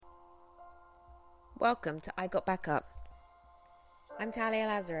Welcome to I Got Back Up. I'm Talia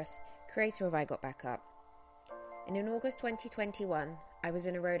Lazarus, creator of I Got Back Up. And in August 2021, I was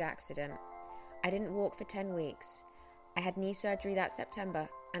in a road accident. I didn't walk for 10 weeks. I had knee surgery that September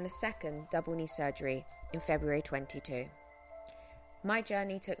and a second double knee surgery in February 22. My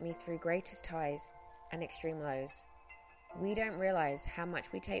journey took me through greatest highs and extreme lows. We don't realise how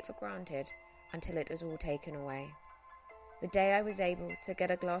much we take for granted until it is all taken away. The day I was able to get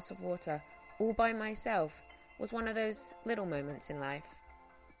a glass of water all by myself was one of those little moments in life.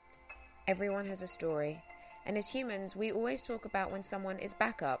 Everyone has a story, and as humans, we always talk about when someone is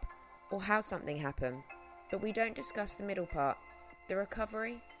back up or how something happened, but we don't discuss the middle part, the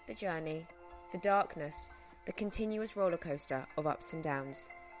recovery, the journey, the darkness, the continuous roller coaster of ups and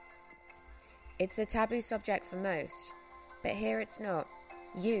downs. It's a taboo subject for most, but here it's not.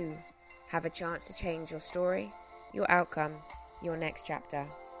 You have a chance to change your story, your outcome, your next chapter.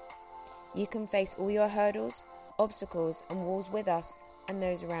 You can face all your hurdles, obstacles and walls with us and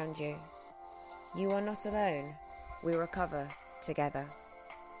those around you. You are not alone. We recover together.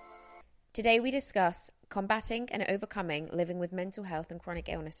 Today we discuss combating and overcoming living with mental health and chronic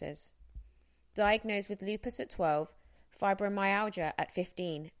illnesses. Diagnosed with lupus at 12, fibromyalgia at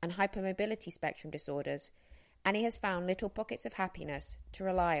 15 and hypermobility spectrum disorders, Annie has found little pockets of happiness to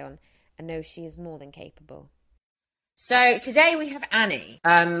rely on and knows she is more than capable. So today we have Annie.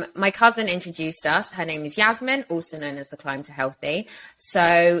 My cousin introduced us. Her name is Yasmin, also known as the Climb to Healthy.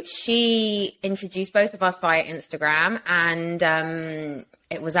 So she introduced both of us via Instagram, and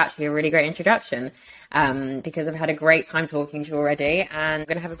it was actually a really great introduction because I've had a great time talking to you already, and I'm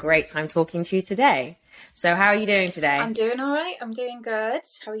going to have a great time talking to you today. So how are you doing today? I'm doing all right. I'm doing good.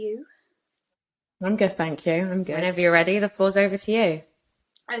 How are you? I'm good, thank you. I'm good. Whenever you're ready, the floor's over to you.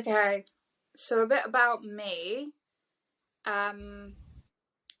 Okay. So a bit about me.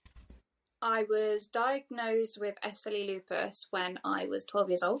 I was diagnosed with SLE lupus when I was 12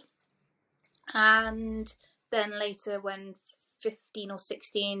 years old, and then later when 15 or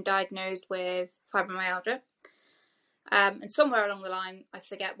 16 diagnosed with fibromyalgia, and somewhere along the line, I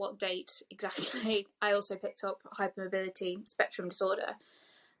forget what date exactly, I also picked up hypermobility spectrum disorder.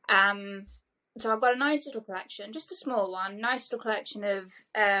 So I've got a nice little collection, just a small one, nice little collection of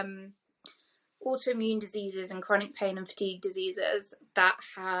autoimmune diseases and chronic pain and fatigue diseases that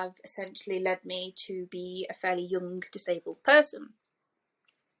have essentially led me to be a fairly young disabled person.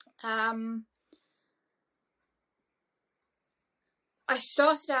 I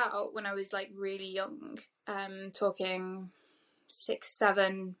started out when I was like really young, talking 6,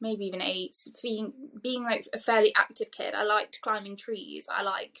 7, maybe even 8, being like a fairly active kid. I liked climbing trees. I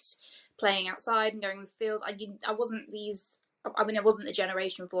liked playing outside and going in the fields. I wasn't the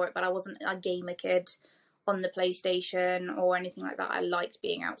generation for it, but I wasn't a gamer kid on the PlayStation or anything like that. I liked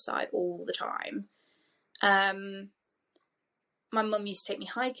being outside all the time. My mum used to take me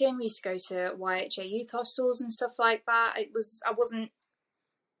hiking. We used to go to YHA youth hostels and stuff like that. I wasn't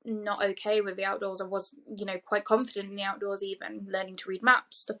not okay with the outdoors. I was, quite confident in the outdoors, even learning to read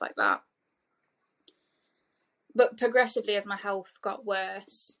maps, stuff like that. But progressively, as my health got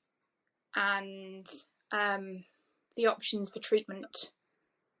worse and the options for treatment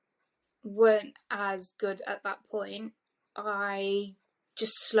weren't as good at that point, I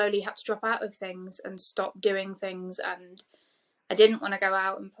just slowly had to drop out of things and stop doing things, and I didn't want to go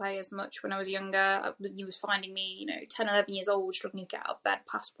out and play as much when I was younger. You was finding me, 10, 11 years old, struggling to get out of bed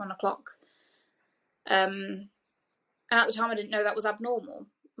past 1 o'clock. And at the time I didn't know that was abnormal.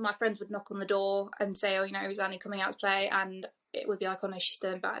 My friends would knock on the door and say, oh, is Annie coming out to play? And it would be like, oh no, she's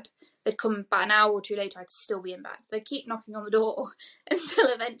still in bed. They'd come about an hour or two later, I'd still be in bed. They'd keep knocking on the door until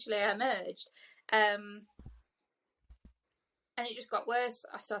eventually I emerged. And it just got worse.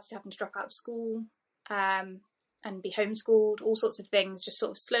 I started having to drop out of school and be homeschooled. All sorts of things just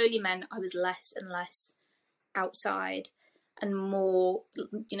sort of slowly meant I was less and less outside and more,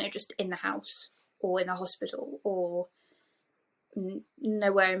 just in the house or in a hospital or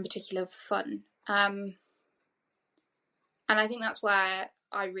nowhere in particular for fun. And I think that's where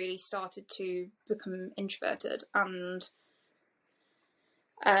I really started to become introverted and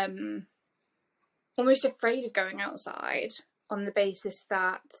almost afraid of going outside, on the basis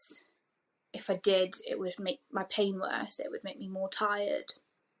that if I did, it would make my pain worse. It would make me more tired.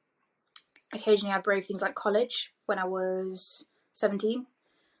 Occasionally I braved things like college when I was 17.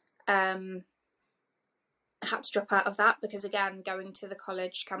 I had to drop out of that because, again, going to the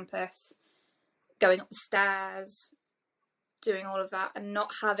college campus, going up the stairs, doing all of that and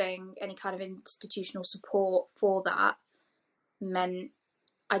not having any kind of institutional support for that meant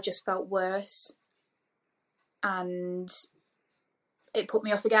I just felt worse. And it put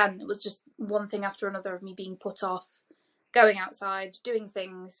me off again. It was just one thing after another of me being put off, going outside, doing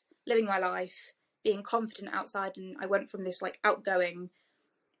things, living my life, being confident outside. And I went from this like outgoing,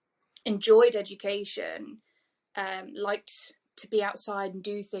 enjoyed education, liked to be outside and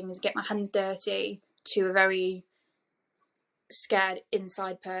do things, get my hands dirty, to a very scared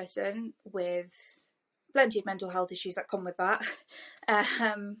inside person with plenty of mental health issues that come with that.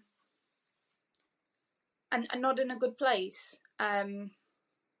 And not in a good place. I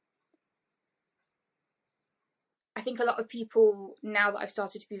think a lot of people, now that I've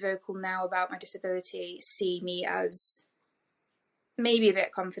started to be vocal now about my disability, see me as maybe a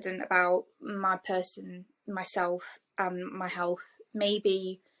bit confident about my person, myself, and my health.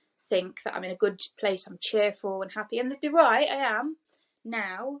 Maybe think that I'm in a good place, I'm cheerful and happy, and they'd be right, I am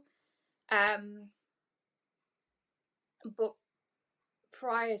now. But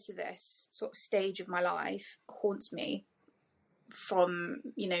prior to this sort of stage of my life haunts me from,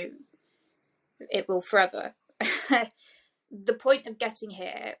 it will forever. The point of getting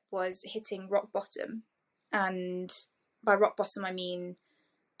here was hitting rock bottom. And by rock bottom, I mean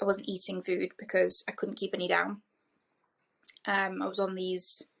I wasn't eating food because I couldn't keep any down. I was on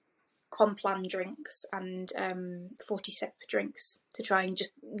these Complan drinks and 40-sip drinks to try and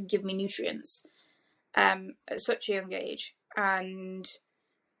just give me nutrients at such a young age. And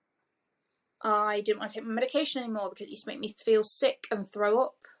I didn't want to take my medication anymore because it used to make me feel sick and throw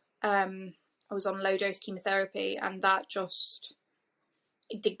up. I was on low-dose chemotherapy, and that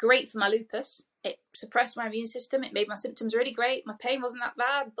it did great for my lupus. It suppressed my immune system. It made my symptoms really great. My pain wasn't that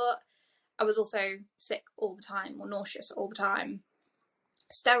bad, but I was also sick all the time, or nauseous all the time.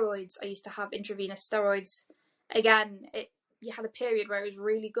 Steroids, I used to have intravenous steroids. Again, you had a period where it was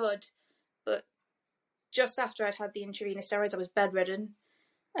really good, but just after I'd had the intravenous steroids, I was bedridden,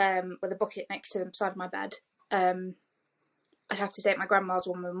 with a bucket next to the side of my bed. I'd have to stay at my grandma's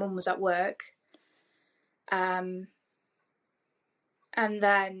when my mum was at work. And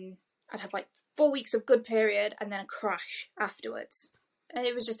then I'd have like 4 weeks of good period and then a crash afterwards. And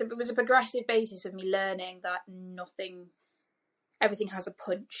it was a progressive basis of me learning that everything has a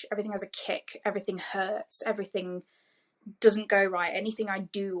punch, everything has a kick, everything hurts, everything doesn't go right. Anything I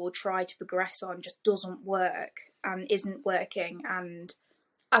do or try to progress on just doesn't work and isn't working. And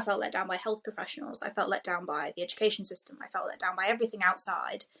I felt let down by health professionals. I felt let down by the education system. I felt let down by everything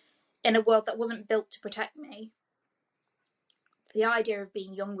outside in a world that wasn't built to protect me. The idea of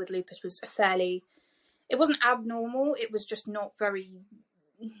being young with lupus was it wasn't abnormal, it was just not very...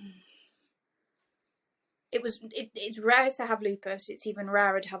 It's rare to have lupus. It's even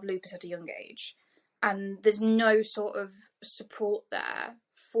rarer to have lupus at a young age. And there's no sort of support there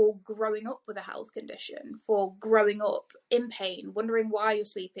for growing up with a health condition, for growing up in pain, wondering why you're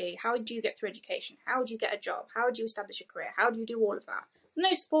sleepy. How do you get through education? How do you get a job? How do you establish a career? How do you do all of that?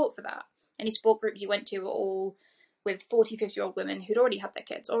 There's no support for that. Any support groups you went to were all with 40, 50-year-old women who'd already had their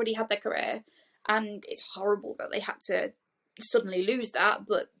kids, already had their career. And it's horrible that they had to suddenly lose that,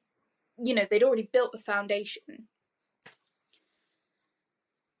 but they'd already built the foundation.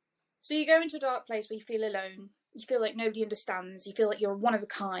 So you go into a dark place where you feel alone, you feel like nobody understands, you feel like you're one of a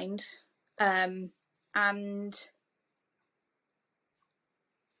kind, and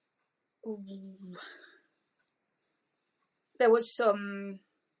there was some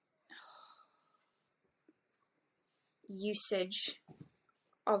usage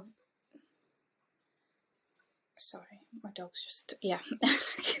of... Sorry, my dog's just... Yeah.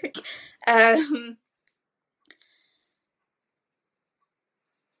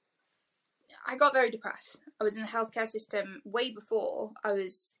 I got very depressed. I was in the healthcare system way before I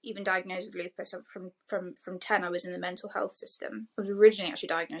was even diagnosed with lupus. From 10, I was in the mental health system. I was originally actually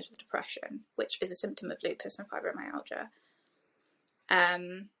diagnosed with depression, which is a symptom of lupus and fibromyalgia.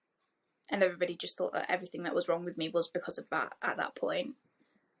 And everybody just thought that everything that was wrong with me was because of that at that point.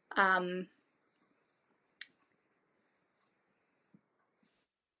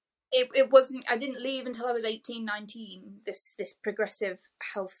 It wasn't... I didn't leave until I was 18, 19, this progressive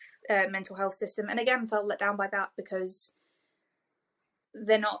mental health system. And again, felt let down by that because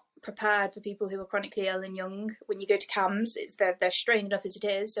they're not prepared for people who are chronically ill and young. When you go to CAMHS, they're strained enough as it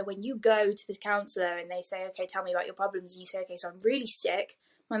is. So when you go to this counsellor and they say, okay, tell me about your problems, and you say, okay, so I'm really sick,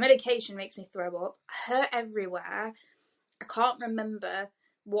 my medication makes me throw up, I hurt everywhere, I can't remember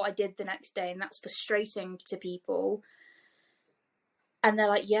what I did the next day, and that's frustrating to people. And they're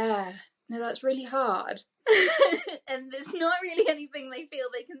like, yeah, no, that's really hard. And there's not really anything they feel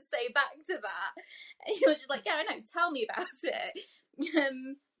they can say back to that. And you're just like, yeah, I know, tell me about it.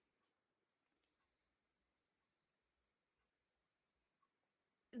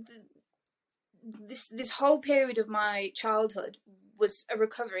 This whole period of my childhood was a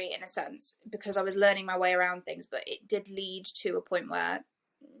recovery in a sense, because I was learning my way around things, but it did lead to a point where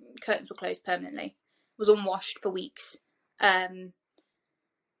curtains were closed permanently. I was unwashed for weeks.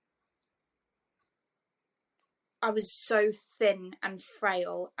 I was so thin and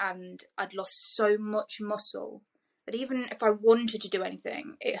frail, and I'd lost so much muscle that even if I wanted to do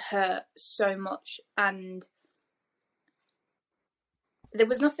anything, it hurt so much, and there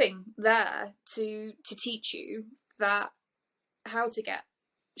was nothing there to teach you that how to get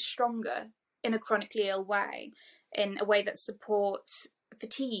stronger in a chronically ill way, in a way that supports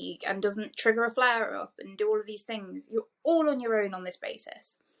fatigue and doesn't trigger a flare up and do all of these things. You're all on your own on this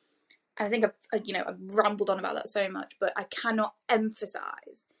basis. And I think I've rambled on about that so much, but I cannot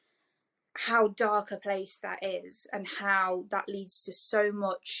emphasize how dark a place that is, and how that leads to so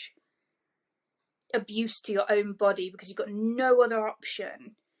much abuse to your own body, because you've got no other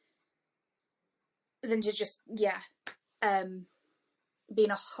option than to just be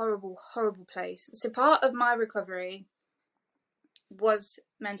in a horrible, horrible place. So part of my recovery was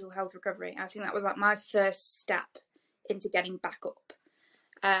mental health recovery. I think that was like my first step into getting back up.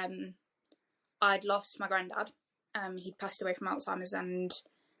 I'd lost my granddad. He'd passed away from Alzheimer's and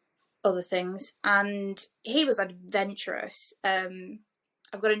other things, and he was adventurous.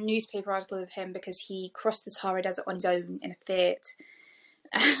 I've got a newspaper article of him because he crossed the Sahara Desert on his own in a Fiat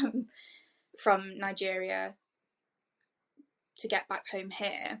from Nigeria to get back home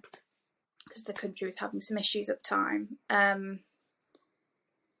here, because the country was having some issues at the time. And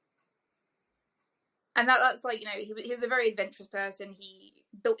that's like, he was a very adventurous person. He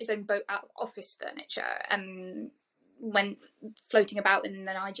built his own boat out of office furniture and went floating about in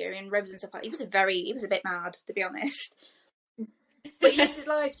the Nigerian rivers and stuff like that. He was a bit mad, to be honest. But he lived his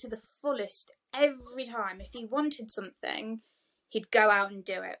life to the fullest every time. If he wanted something, he'd go out and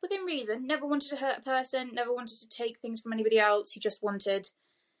do it within reason. Never wanted to hurt a person, never wanted to take things from anybody else. He just wanted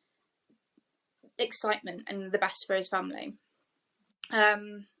excitement and the best for his family.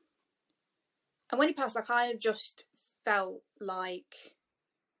 And when he passed, I kind of just felt like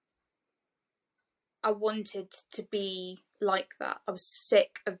I wanted to be like that. I was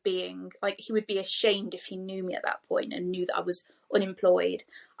sick of being like, he would be ashamed if he knew me at that point and knew that I was unemployed.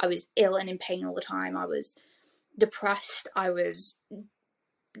 I was ill and in pain all the time. I was depressed. I was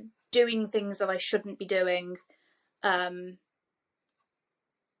doing things that I shouldn't be doing, that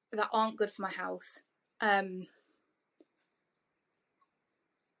aren't good for my health.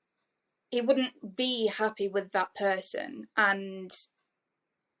 He wouldn't be happy with that person, and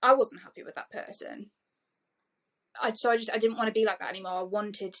I wasn't happy with that person. I didn't want to be like that anymore. I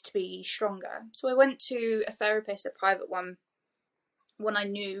wanted to be stronger. So I went to a therapist, a private one I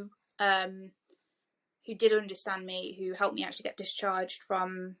knew, who did understand me, who helped me actually get discharged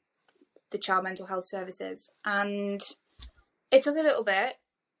from the child mental health services. And it took a little bit.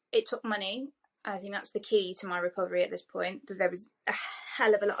 It took money. I think that's the key to my recovery at this point, that there was a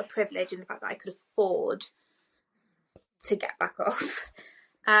hell of a lot of privilege in the fact that I could afford to get back up.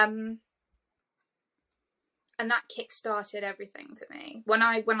 And that kick-started everything for me. When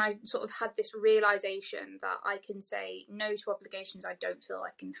I sort of had this realisation that I can say no to obligations I don't feel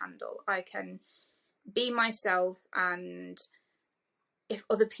I can handle. I can be myself, and if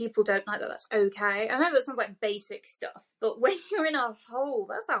other people don't like that, that's okay. I know that sounds like basic stuff, but when you're in a hole,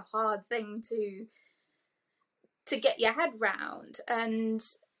 that's a hard thing to get your head round. And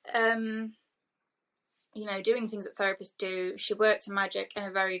doing things that therapists do, she worked her magic in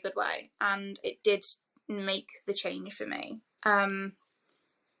a very good way, and it did make the change for me. After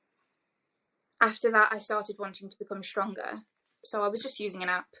that, I started wanting to become stronger, so I was just using an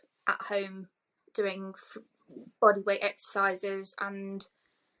app at home, doing body weight exercises, and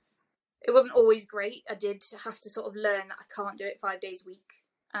it wasn't always great. I did have to sort of learn that I can't do it 5 days a week,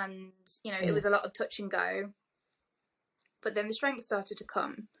 and it was a lot of touch and go, but then the strength started to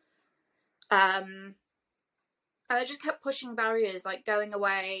come. And I just kept pushing barriers, like going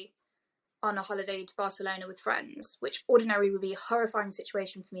away on a holiday to Barcelona with friends, which ordinarily would be a horrifying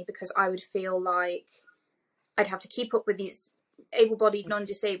situation for me, because I would feel like I'd have to keep up with these able-bodied,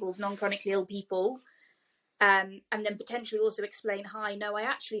 non-disabled, non-chronically ill people, and then potentially also explain, hi, no, I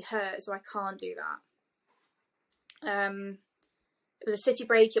actually hurt, so I can't do that. It was a city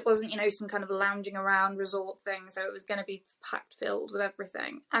break. It wasn't, some kind of lounging around resort thing, so it was going to be packed filled with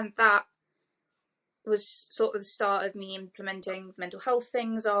everything. And that was sort of the start of me implementing mental health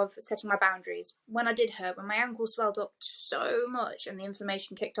things, of setting my boundaries. When I did hurt, when my ankle swelled up so much and the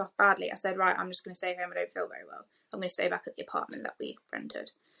inflammation kicked off badly, I said, right, I'm just going to stay home. I don't feel very well. I'm going to stay back at the apartment that we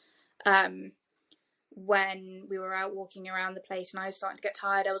rented. when we were out walking around the place and I was starting to get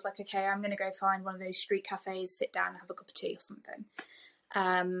tired, I was like, okay, I'm going to go find one of those street cafes, sit down and have a cup of tea or something.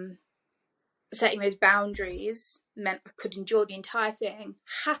 Setting those boundaries meant I could enjoy the entire thing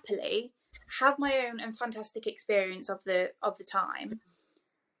happily, have my own and fantastic experience of the time,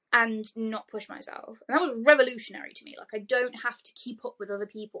 and not push myself. And that was revolutionary to me. Like, I don't have to keep up with other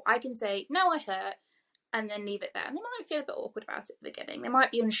people. I can say, no, I hurt, and then leave it there. And they might feel a bit awkward about it at the beginning. They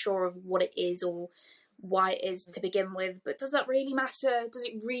might be unsure of what it is or why it is to begin with. But does that really matter? Does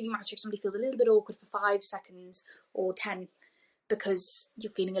it really matter if somebody feels a little bit awkward for 5 seconds or 10 because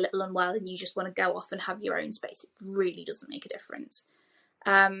you're feeling a little unwell and you just want to go off and have your own space? It really doesn't make a difference.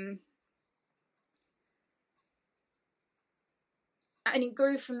 And it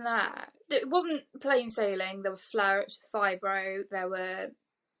grew from there. It wasn't plain sailing. There were flare-ups with fibro. There were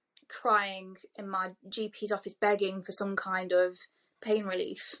crying in my GP's office begging for some kind of pain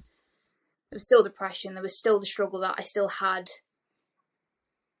relief. There was still depression. There was still the struggle that I still had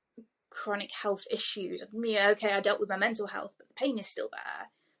chronic health issues. Yeah, okay, I dealt with my mental health, but the pain is still there.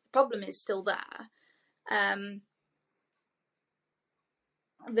 The problem is still there. The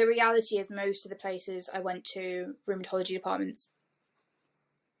reality is most of the places I went to, rheumatology departments,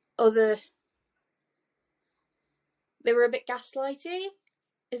 they were a bit gaslighty,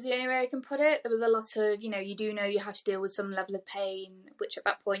 is the only way I can put it. There was a lot of, you do know you have to deal with some level of pain, which at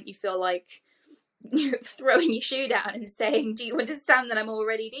that point you feel like you're throwing your shoe down and saying, do you understand that I'm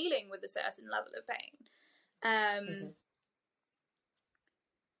already dealing with a certain level of pain?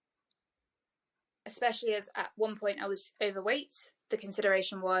 Especially as at one point I was overweight. The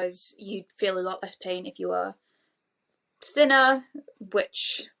consideration was you'd feel a lot less pain if you were thinner,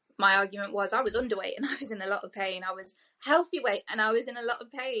 which my argument was I was underweight and I was in a lot of pain. I was healthy weight and I was in a lot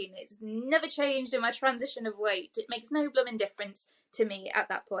of pain. It's never changed in my transition of weight. It makes no blooming difference to me at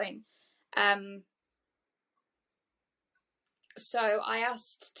that point. So I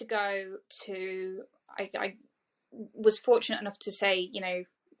asked to go to, I was fortunate enough to say,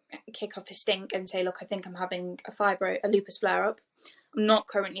 kick off a stink and say, look, I think I'm having a lupus flare-up. I'm not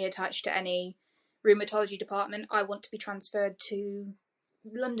currently attached to any rheumatology department. I want to be transferred to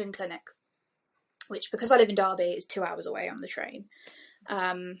London Clinic, which, because I live in Derby, is 2 hours away on the train.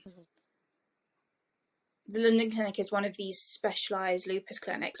 The London Clinic is one of these specialised lupus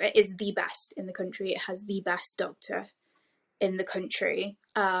clinics. It is the best in the country. It has the best doctor in the country.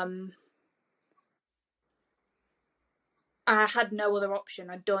 I had no other option.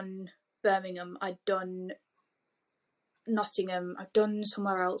 I'd done Birmingham, I'd done Nottingham, I'd done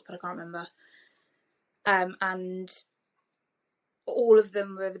somewhere else, but I can't remember. And all of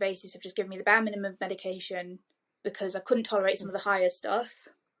them were the basis of just giving me the bare minimum of medication because I couldn't tolerate some of the higher stuff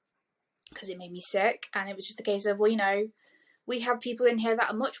because it made me sick. And it was just a case of, well, we have people in here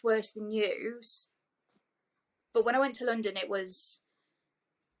that are much worse than you. But when I went to London, it was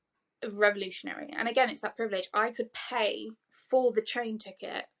revolutionary. And again, it's that privilege. I could pay for the train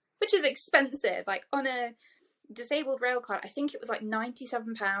ticket, which is expensive. Like, on a disabled rail card, I think it was like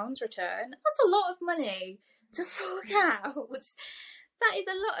 £97 return. That's a lot of money to fork out. That is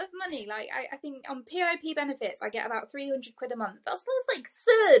a lot of money. Like, I think on PIP benefits I get about 300 quid a month. That's like a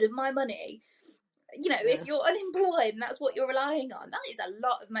third of my money. If you're unemployed and that's what you're relying on, that is a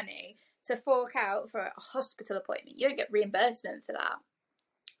lot of money to fork out for a hospital appointment. You don't get reimbursement for that.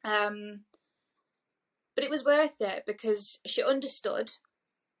 But it was worth it because she understood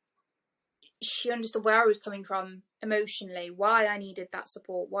where I was coming from emotionally, why I needed that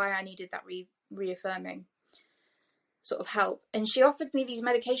support, why I needed that reaffirming sort of help. And she offered me these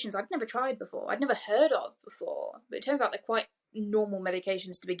medications I'd never tried before, I'd never heard of before, but it turns out they're quite normal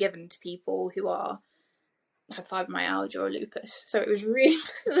medications to be given to people who have fibromyalgia or lupus. So it was really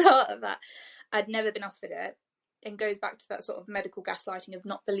bizarre that I'd never been offered it, and goes back to that sort of medical gaslighting of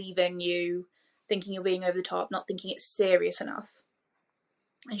not believing you, thinking you're being over the top, not thinking it's serious enough.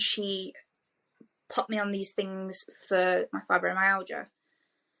 And she put me on these things for my fibromyalgia.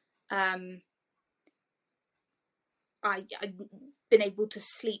 I'd been able to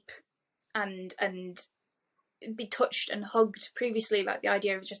sleep and be touched and hugged previously. Like, the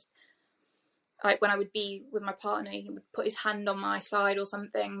idea of just, like, when I would be with my partner, he would put his hand on my side or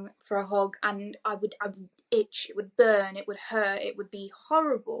something for a hug, and I would itch, it would burn, it would hurt, it would be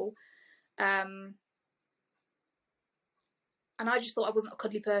horrible. And I just thought I wasn't a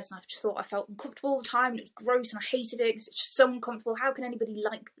cuddly person. I just thought I felt uncomfortable all the time, and it was gross, and I hated it because it's just so uncomfortable. How can anybody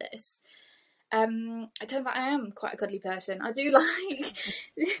like this? It turns out I am quite a cuddly person. I do like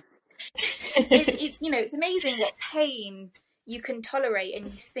it's amazing what pain you can tolerate and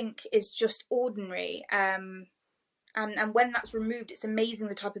you think is just ordinary. And when that's removed, it's amazing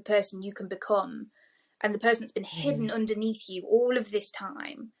the type of person you can become. and the person that's been hidden underneath you all of this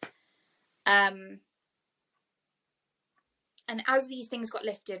time. And as these things got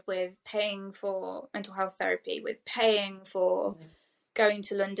lifted, with paying for mental health therapy, with paying for going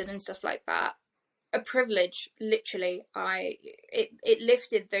to London and stuff like that, a privilege, literally, it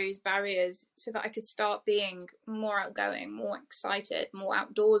lifted those barriers so that I could start being more outgoing, more excited, more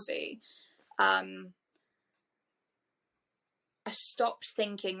outdoorsy. I stopped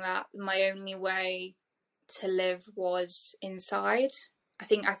thinking that my only way to live was inside. I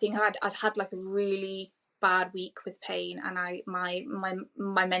think I'd had like a really bad week with pain, and my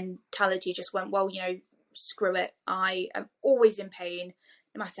mentality just went, well, you know, screw it. I am always in pain,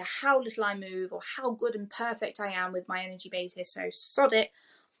 no matter how little I move or how good and perfect I am with my energy basis. So sod it.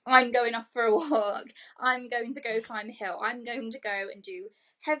 I'm going off for a walk. I'm going to go climb a hill. I'm going to go and do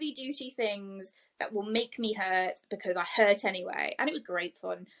heavy duty things that will make me hurt because I hurt anyway. And it was great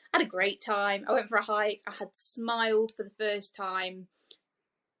fun. I had a great time. I went for a hike. I had smiled for the first time,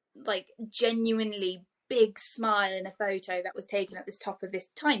 like genuinely big smile in a photo that was taken at the top of this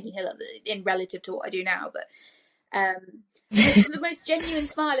tiny hill in relative to what I do now. But the most genuine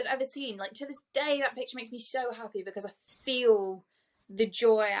smile I've ever seen. Like, to this day, that picture makes me so happy because I feel the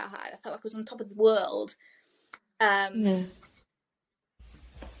joy I had. I felt like I was on top of the world. And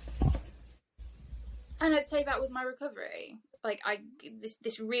I'd say that was my recovery. Like,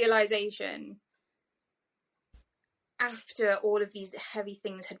 this realization after all of these heavy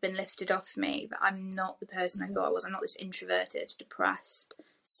things had been lifted off me, that I'm not the person I thought I was. I'm not this introverted, depressed,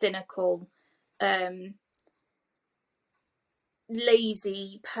 cynical,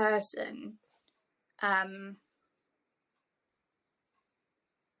 lazy person.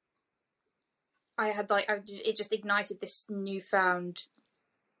 It just ignited this newfound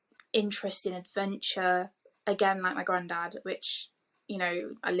interest in adventure, again, like my granddad, which, you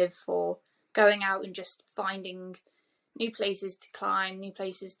know, I live for. Going out and just finding new places to climb, new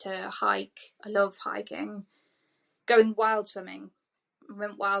places to hike. I love hiking. Going wild swimming. I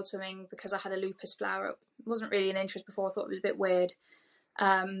went wild swimming because I had a lupus flare up. It wasn't really an interest before. I thought it was a bit weird.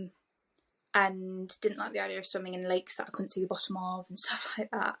 And didn't like the idea of swimming in lakes that I couldn't see the bottom of and stuff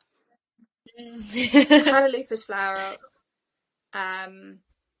like that. I had a lupus flare up. And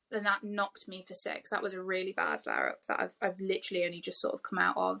that knocked me for 6. That was a really bad flare up that I've literally only just sort of come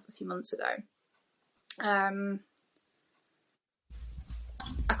out of a few months ago.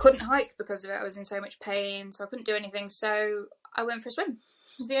 I couldn't hike because of it. I was in so much pain, so I couldn't do anything. So I went for a swim.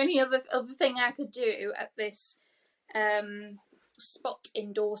 It was the only other thing I could do at this spot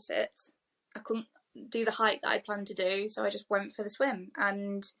in Dorset. I couldn't do the hike that I planned to do, so I just went for the swim,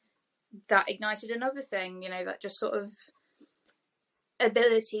 and that ignited another thing. You know, that just sort of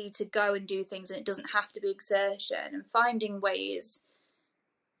ability to go and do things, and it doesn't have to be exertion, and finding ways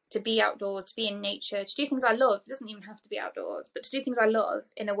to be outdoors, to be in nature, to do things I love. It doesn't even have to be outdoors, but to do things I love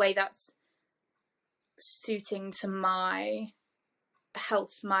in a way that's suiting to my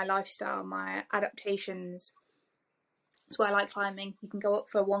health, my lifestyle, my adaptations. That's why I like climbing. You can go up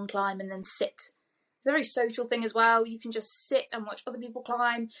for one climb and then sit. It's a very social thing as well. You can just sit and watch other people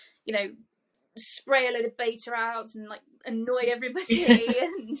climb, you know, spray a load of beta out and like annoy everybody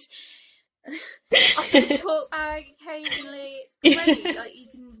and I can talk bag occasionally. It's great. Like, you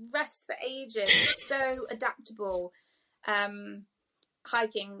can rest for ages. It's so adaptable.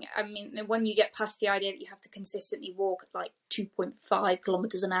 Hiking, I mean, when you get past the idea that you have to consistently walk at like 2.5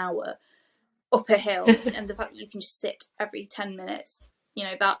 kilometers an hour up a hill, and the fact that you can just sit every 10 minutes, you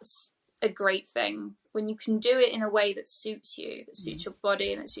know, that's a great thing. When you can do it in a way that suits you, that suits your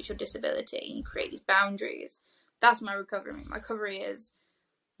body and that suits your disability, and you create these boundaries. That's my recovery. My recovery is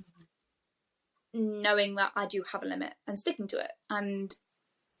knowing that I do have a limit and sticking to it and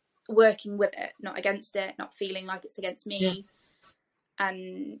working with it, not against it, not feeling like it's against me. Yeah.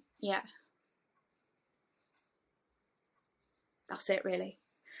 And yeah, that's it really.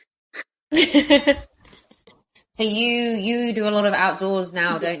 So you do a lot of outdoors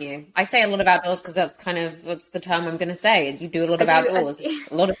now, don't you? I say a lot of outdoors because that's the term I'm going to say. You do a lot of outdoors. It's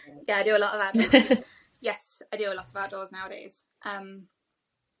a lot of yeah, I do a lot of outdoors. Yes, I do a lot of outdoors nowadays.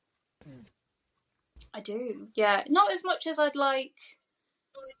 I do, yeah. Not as much as I'd like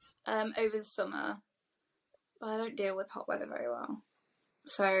over the summer, but I don't deal with hot weather very well.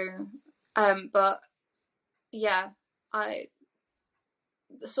 So, but yeah,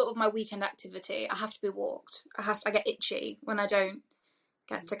 sort of my weekend activity, I have to be walked. I get itchy when I don't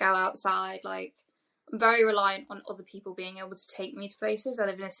get to go outside. Like, I'm very reliant on other people being able to take me to places. I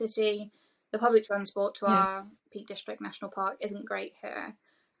live in a city. The public transport to our Peak District National Park isn't great here.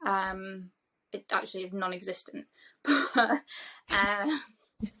 It actually is non-existent.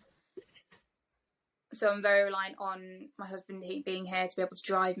 So I'm very reliant on my husband being here to be able to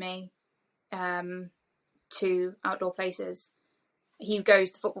drive me to outdoor places. He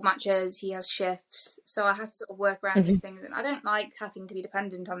goes to football matches, he has shifts, so I have to sort of work around these things, and I don't like having to be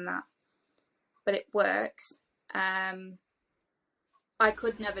dependent on that, but it works. I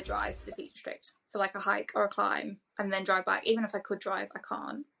could never drive to the Peak District for like a hike or a climb and then drive back. Even if I could drive, I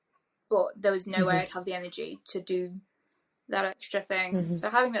can't. But there was no way I'd have the energy to do that extra thing. So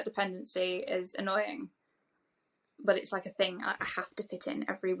having that dependency is annoying. But it's like a thing I have to fit in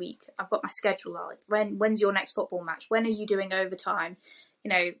every week. I've got my schedule out. Like, when's your next football match? When are you doing overtime? You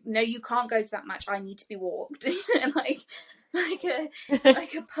know, no, you can't go to that match. I need to be walked. like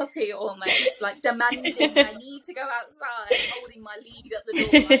a puppy almost, like demanding I need to go outside, holding my lead at the door,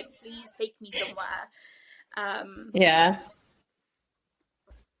 like please take me somewhere. Yeah,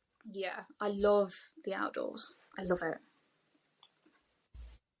 I love the outdoors. I love it.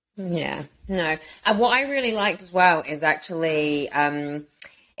 Yeah, no. And what I really liked as well is actually,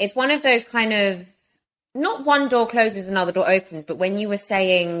 it's one of those kind of, not one door closes, another door opens, but when you were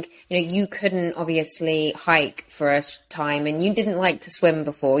saying, you know, you couldn't obviously hike for a time and you didn't like to swim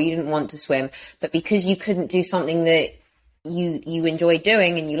before, you didn't want to swim, but because you couldn't do something that you enjoy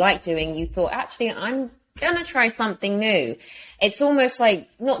doing and you like doing, you thought, actually, I'm going to try something new. It's almost like,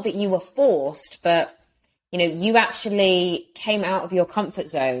 not that you were forced, but you know, you actually came out of your comfort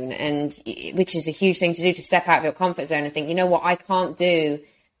zone, and which is a huge thing to do, to step out of your comfort zone and think, you know what, I can't do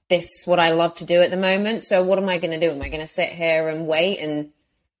this, what I love to do at the moment. So what am I going to do? Am I going to sit here and wait and,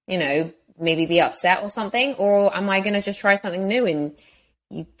 you know, maybe be upset or something? Or am I going to just try something new? And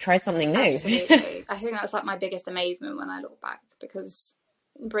you tried something new. Absolutely. I think that's like my biggest amazement when I look back, because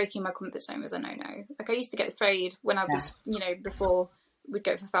breaking my comfort zone was a no-no. Like I used to get afraid when I was, you know, before we'd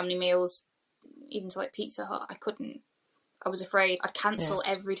go for family meals, even to like Pizza Hut, I couldn't. I was afraid. I'd cancel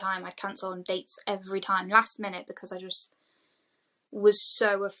every time. I'd cancel on dates every time, last minute, because I just was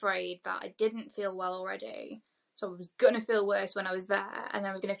so afraid that I didn't feel well already. So I was going to feel worse when I was there, and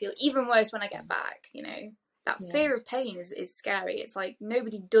then I was going to feel even worse when I get back, you know. That fear of pain is scary. It's like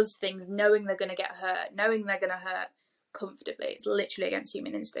nobody does things knowing they're going to get hurt, knowing they're going to hurt comfortably. It's literally against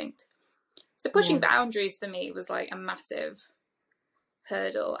human instinct. So pushing boundaries for me was like a massive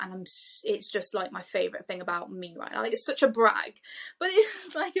hurdle, and it's just like my favorite thing about me right now. Like, it's such a brag, but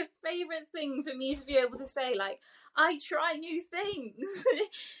it's like a favorite thing for me to be able to say, like, I try new things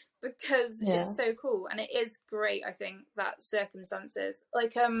because it's so cool. And it is great, I think, that circumstances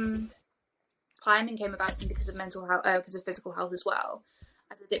like climbing came about because of mental health, because of physical health as well.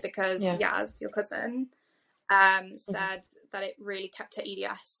 I did it because Yaz, your cousin, said that it really kept her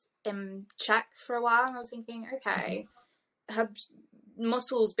EDS in check for a while, and I was thinking, okay, her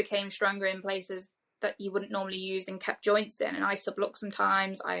muscles became stronger in places that you wouldn't normally use and kept joints in, and I subluxed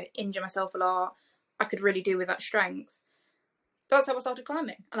sometimes, I injure myself a lot. I could really do with that strength. That's how I started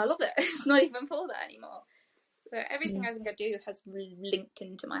climbing, and I love it. It's not even for that anymore. So everything I think I do has really linked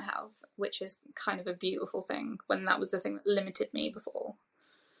into my health, which is kind of a beautiful thing, when that was the thing that limited me before.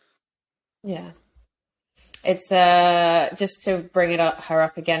 Yeah. It's just to bring her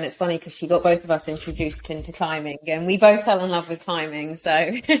up again. It's funny because she got both of us introduced into climbing, and we both fell in love with climbing.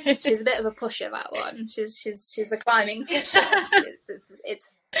 So she's a bit of a pusher, that one. She's a climbing pusher.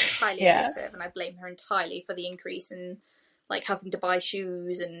 It's highly addictive, and I blame her entirely for the increase in like having to buy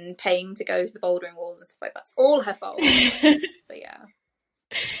shoes and paying to go to the bouldering walls and stuff like that. It's all her fault. But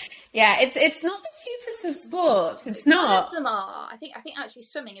yeah, it's not the cheapest of sports. It's not. None of them are. I think actually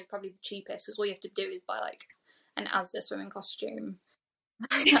swimming is probably the cheapest, because all you have to do is buy like an Asda swimming costume.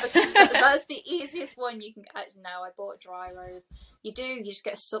 that's the easiest one you can get. No, I bought a dry robe. You just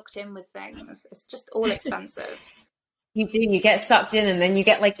get sucked in with things. It's just all expensive. You get sucked in, and then you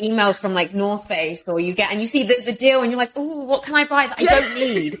get like emails from like North Face, or you see there's a deal, and you're like, oh, what can I buy that I don't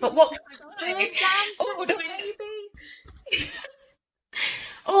need? But what can I buy?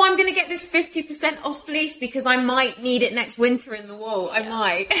 Oh, I'm going to get this 50% off fleece because I might need it next winter in the wool. I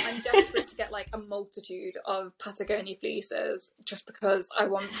might. I'm desperate to get like a multitude of Patagonia fleeces just because I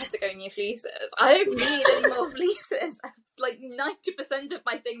want Patagonia fleeces. I don't need any more fleeces. Like 90% of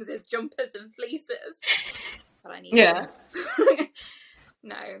my things is jumpers and fleeces. But I need them.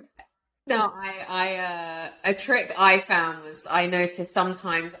 No, I a trick I found was, I noticed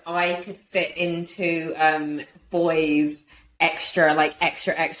sometimes I could fit into boys' extra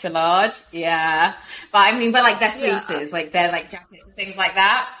large, but I mean, but like their fleeces, like they're like jackets and things like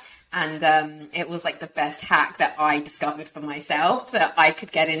that, and it was like the best hack that I discovered for myself that I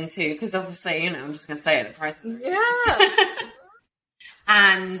could get into, because obviously, you know, I'm just gonna say it, the prices are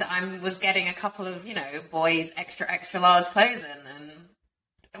and I was getting a couple of, you know, boys extra large clothes in, and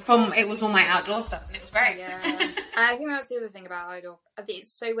it was all my outdoor stuff, and it was great. Yeah. I think that's the other thing about outdoor. I think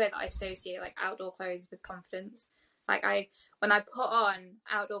it's so weird that I associate like outdoor clothes with confidence. Like when I put on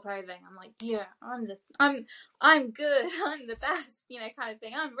outdoor clothing, I'm like, yeah, I'm good, I'm the best, kind of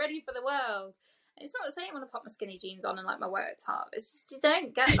thing. I'm ready for the world. It's not the same when I put my skinny jeans on and like my work top. It's just, you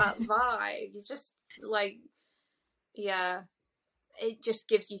don't get that vibe. You just like, yeah, it just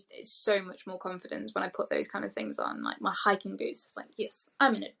gives you so much more confidence when I put those kind of things on. Like my hiking boots, it's like, yes,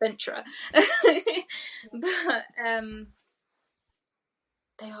 I'm an adventurer. But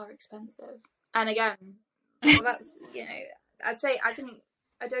they are expensive, and again, well, that's I'd say I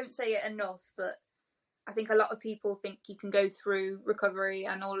don't say it enough, but I think a lot of people think you can go through recovery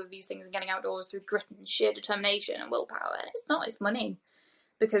and all of these things and getting outdoors through grit and sheer determination and willpower. It's not. It's money,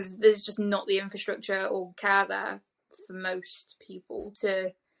 because there's just not the infrastructure or care there for most people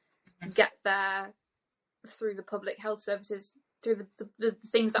to get there through the public health services, through the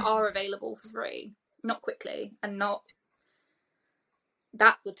things that are available for free, not quickly, and not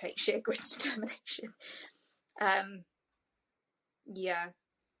that would take sheer grit and determination. Yeah,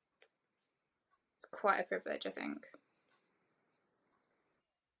 it's quite a privilege, I think.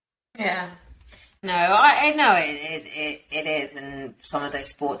 Yeah. No, I know it is, and some of those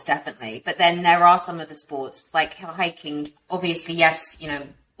sports definitely. But then there are some of the sports like hiking. Obviously, yes,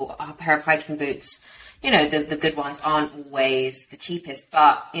 a pair of hiking boots. The good ones aren't always the cheapest,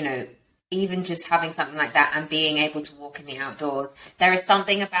 but even just having something like that and being able to walk in the outdoors, there is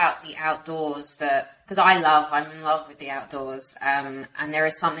something about the outdoors that, because I'm in love with the outdoors, and there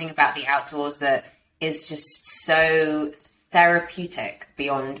is something about the outdoors that is just so therapeutic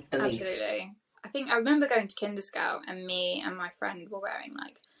beyond belief. Absolutely. I think I remember going to Kinder Scout, and me and my friend were wearing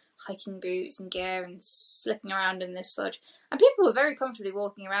like hiking boots and gear and slipping around in this sludge, and people were very comfortably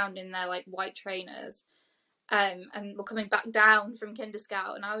walking around in their like white trainers. And we're coming back down from Kinder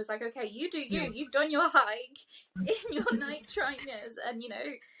Scout, and I was like, okay, you do you. You've done your hike in your night trainers, and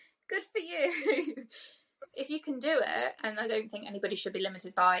good for you. If you can do it, and I don't think anybody should be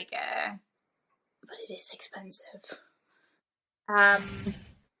limited by gear, but it is expensive.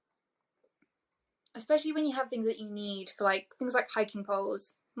 Especially when you have things that you need for things like hiking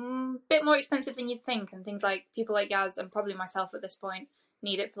poles, a bit more expensive than you'd think, and things like people like Yaz and probably myself at this point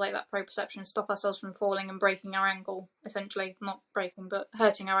need it for that proprioception, stop ourselves from falling and breaking our ankle, essentially. Not breaking, but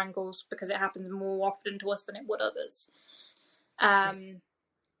hurting our ankles, because it happens more often to us than it would others. There's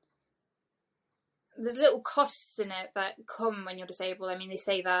little costs in it that come when you're disabled. I mean, they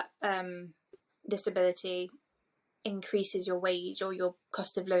say that disability increases your wage or your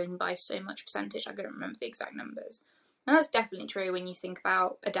cost of living by so much percentage. I don't remember the exact numbers. And that's definitely true when you think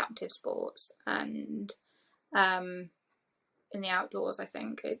about adaptive sports and in the outdoors. I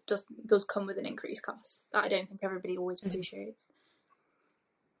think it does come with an increased cost that I don't think everybody always appreciates.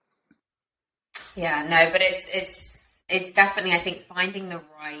 Yeah, no, but it's definitely, I think, finding the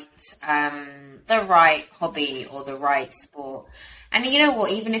right hobby or the right sport. And you know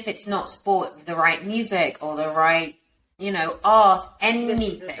what, even if it's not sport, the right music or the right, art,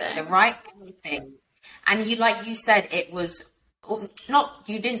 anything, the right anything. And like you said, it was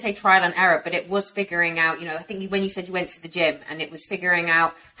you didn't say trial and error, but it was figuring out, I think when you said you went to the gym, and it was figuring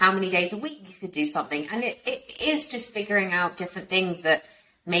out how many days a week you could do something. And it is just figuring out different things that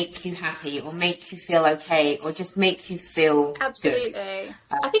make you happy or make you feel okay or just make you feel absolutely good.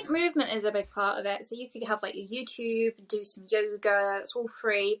 I think movement is a big part of it. So you could have your YouTube and do some yoga. It's all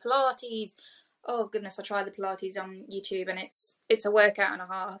free. Pilates, oh goodness, I tried the Pilates on YouTube, and it's a workout and a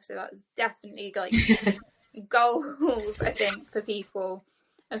half, so that's definitely goals, I think, for people.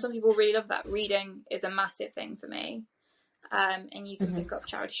 And some people really love that. Reading is a massive thing for me, and you can pick up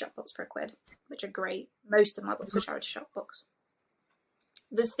charity shop books for £1, which are great. Most of my books are charity shop books.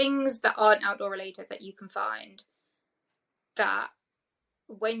 There's things that aren't outdoor related that you can find that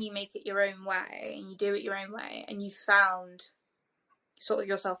when you make it your own way and you do it your own way and you found sort of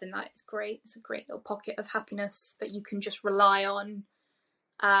yourself in that, it's great. It's a great little pocket of happiness that you can just rely on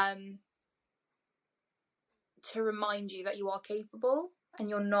to remind you that you are capable and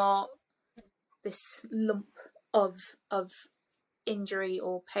you're not this lump of injury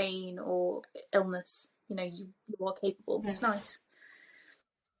or pain or illness. You are capable. It's nice.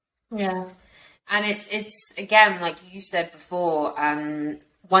 Yeah. And it's again, like you said before,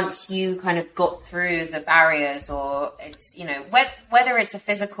 once you kind of got through the barriers, or it's, whether it's a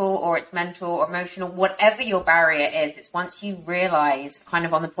physical or it's mental or emotional, whatever your barrier is, it's once you realize, kind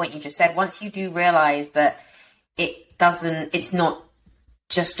of on the point you just said, once you do realize that it's not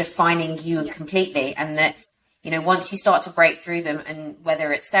just defining you completely, and that, once you start to break through them, and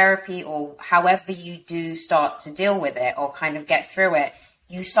whether it's therapy or however you do start to deal with it or kind of get through it,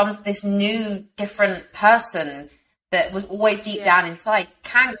 this new different person that was always deep down inside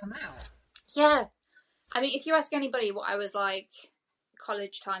can come out. Yeah. I mean, if you ask anybody what I was like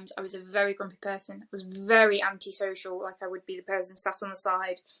college times, I was a very grumpy person. I was very antisocial. Like, I would be the person sat on the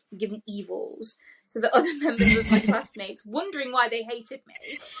side giving evils to the other members of my classmates, wondering why they hated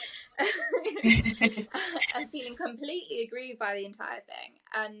me. And feeling completely aggrieved by the entire thing.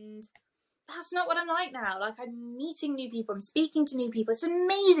 And that's not what I'm like now. Like, I'm meeting new people, I'm speaking to new people. It's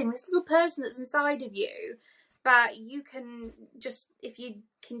amazing, this little person that's inside of you, that you can just, if you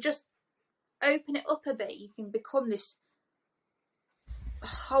can just open it up a bit, you can become this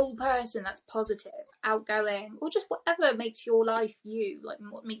whole person that's positive, outgoing, or just whatever makes your life you, like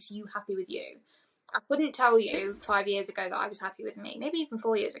what makes you happy with you. I couldn't tell you 5 years ago that I was happy with me, maybe even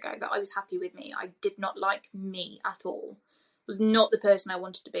 4 years ago that I was happy with me. I did not like me at all. I was not the person I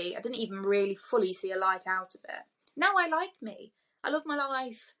wanted to be. I didn't even really fully see a light out of it. Now I like me. I love my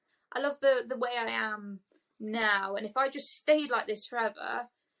life. I love the way I am now. And if I just stayed like this forever,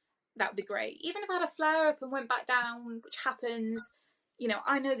 that would be great. Even if I had a flare up and went back down, which happens, you know,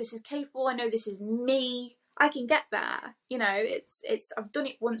 I know this is capable. I know this is me. I can get there. You know, it's I've done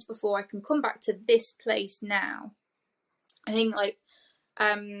it once before. I can come back to this place now. I think, like,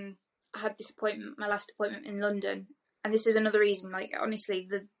 I had this appointment, my last appointment in London, and this is another reason. Like, honestly,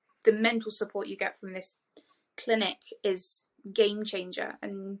 the mental support you get from this clinic is game changer.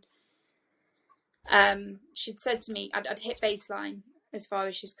 And she'd said to me, I'd hit baseline as far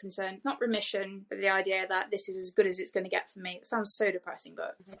as she's concerned. Not remission, but the idea that this is as good as it's going to get for me. It sounds so depressing,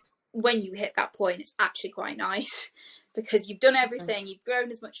 but when you hit that point, it's actually quite nice, because you've done everything, you've grown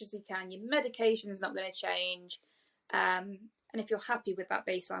as much as you can, your medication is not going to change, and if you're happy with that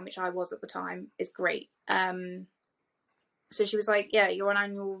baseline, which I was at the time, is great. So she was like, yeah, you're on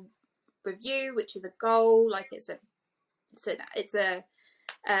annual review, which is a goal, like it's an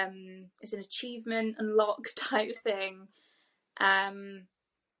achievement unlock type thing.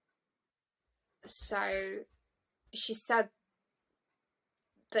 So she said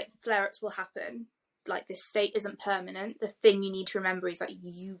that flare-ups will happen. Like, this state isn't permanent. The thing you need to remember is that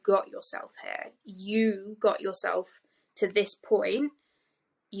you got yourself here. You got yourself to this point.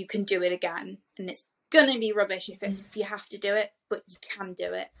 You can do it again, and it's gonna be rubbish if you have to do it, but you can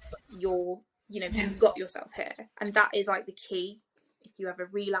do it. You've got yourself here, and that is like the key. If you ever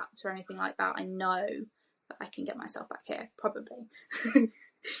relapse or anything like that, I know that I can get myself back here, probably.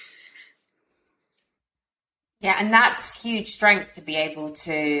 Yeah, and that's huge strength to be able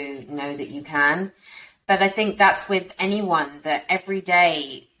to know that you can. But I think that's with anyone, that every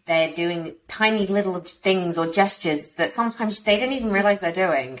day they're doing tiny little things or gestures that sometimes they don't even realize they're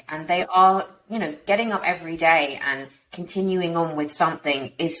doing. And they are, getting up every day and continuing on with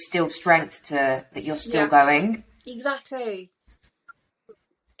something is still strength that you're still going. Exactly.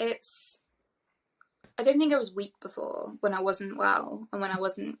 I don't think I was weak before, when I wasn't well, and when I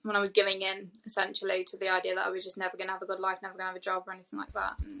was giving in essentially to the idea that I was just never going to have a good life, never going to have a job or anything like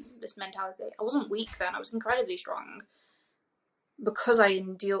that, and this mentality. I wasn't weak then. I was incredibly strong, because I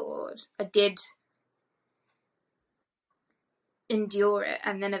endured. I did endure it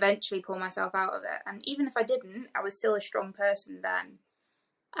and then eventually pull myself out of it. And even if I didn't, I was still a strong person then.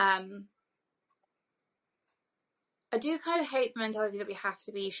 I do kind of hate the mentality that we have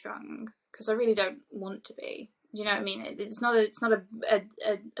to be strong, because I really don't want to be. Do you know what I mean? It's not a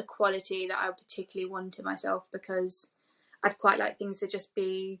quality that I particularly want in myself, because I'd quite like things to just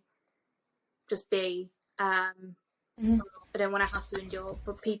be. I don't want to have to endure,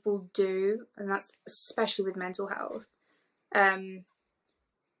 but people do, and that's especially with mental health. And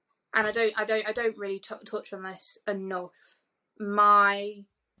I don't really touch on this enough. My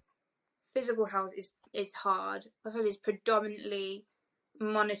physical health is hard. I thought it's predominantly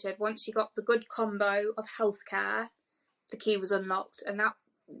monitored. Once you got the good combo of healthcare, the key was unlocked, and that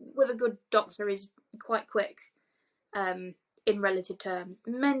with a good doctor is quite quick, in relative terms.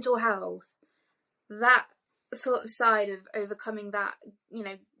 Mental health, that sort of side of overcoming that,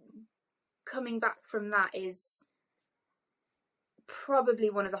 coming back from that is probably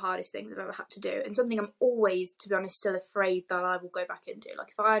one of the hardest things I've ever had to do, and something I'm always, to be honest, still afraid that I will go back into. Like,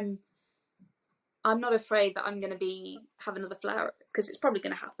 if I'm not afraid that I'm going to have another flare-up, because it's probably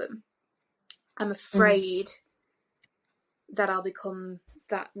going to happen. I'm afraid that I'll become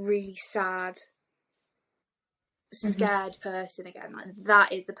that really sad, scared person again. Like,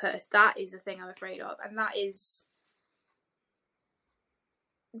 that is the thing I'm afraid of, and that is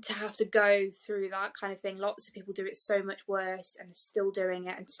to have to go through that kind of thing. Lots of people do it so much worse and are still doing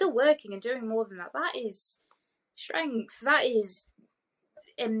it and still working and doing more than that. That is strength. That is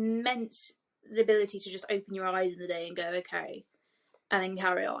immense, the ability to just open your eyes in the day and go, okay, and then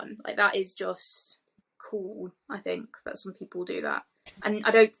carry on. Like, that is just cool. I think that some people do that, and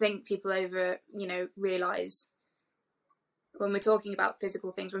I don't think people realize when we're talking about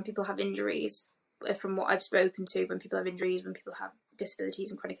physical things, when people have injuries, from what I've spoken to, when people have injuries, when people have disabilities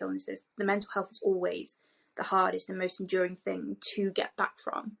and chronic illnesses, the mental health is always the hardest and most enduring thing to get back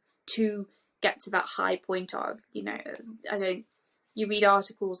from, to get to that high point of, you read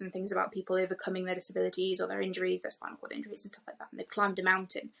articles and things about people overcoming their disabilities or their injuries, their spinal cord injuries and stuff like that, and they climbed a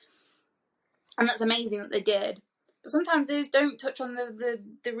mountain. And that's amazing that they did. But sometimes those don't touch on the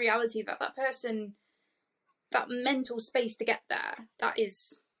reality that that person, that mental space to get there, that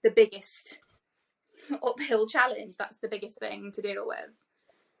is the biggest uphill challenge. That's the biggest thing to deal with.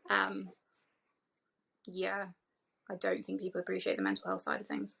 I don't think people appreciate the mental health side of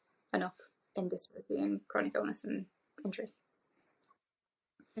things enough in disability and chronic illness and injury.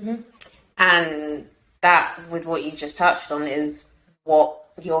 Mm-hmm. And that, with what you just touched on, is what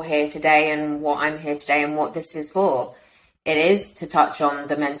you're here today and what I'm here today and what this is for. It is to touch on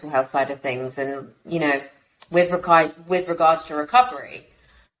the mental health side of things, and with regards to recovery,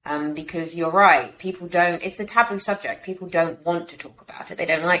 because you're right, people don't. It's a taboo subject. People don't want to talk about it. They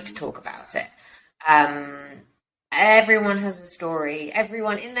don't like to talk about it. Everyone has a story.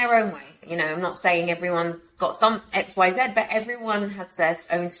 Everyone in their own way. I'm not saying everyone's got some X, Y, Z, but everyone has their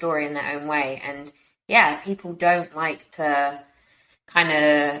own story in their own way. And yeah, people don't like to kind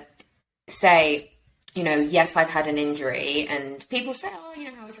of say, yes, I've had an injury, and people say, oh,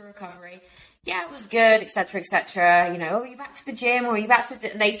 how was your recovery? Yeah, it was good, etc., etc. Oh, you back to the gym, or are you back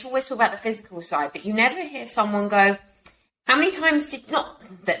to? And they always talk about the physical side, but you never hear someone go, how many times did, not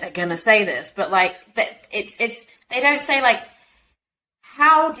that they're gonna say this, but it's they don't say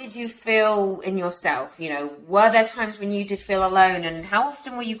how did you feel in yourself? Were there times when you did feel alone, and how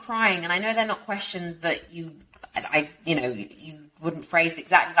often were you crying? And I know they're not questions that you wouldn't phrase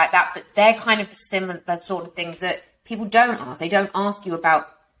exactly like that, but they're kind of the sort of things that people don't ask. They don't ask you about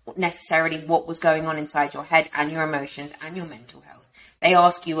necessarily what was going on inside your head and your emotions and your mental health. They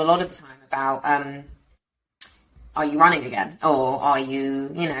ask you a lot of the time about, are you running again? Or are you,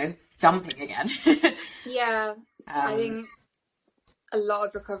 jumping again? Yeah, I think a lot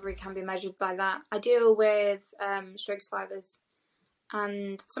of recovery can be measured by that. I deal with stroke survivors,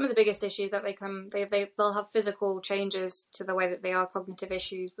 and some of the biggest issues that they'll have physical changes to the way that they are, cognitive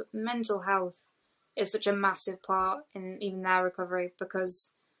issues, but mental health is such a massive part in even their recovery, because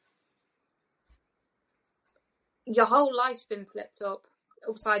your whole life's been flipped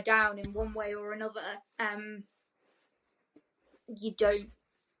upside down in one way or another. You don't,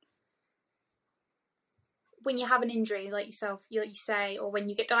 when you have an injury like yourself, you say, or when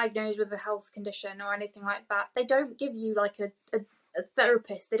you get diagnosed with a health condition or anything like that, they don't give you a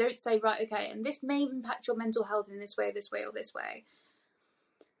therapist. They don't say, right, okay, and this may impact your mental health in this way, or this way.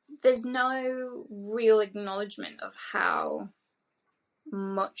 There's no real acknowledgement of how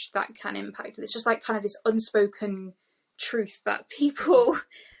much that can impact. It's just kind of this unspoken truth that people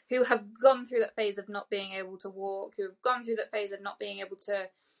who have gone through that phase of not being able to walk, who have gone through that phase of not being able to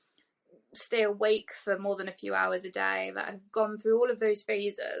stay awake for more than a few hours a day, that have gone through all of those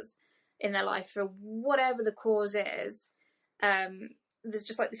phases in their life for whatever the cause is, there's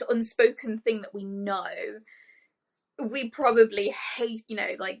just this unspoken thing that we know. We probably hate,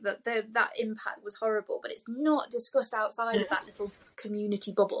 that impact was horrible, but it's not discussed outside of that little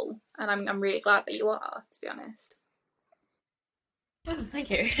community bubble. And I'm really glad that you are, to be honest. Oh, thank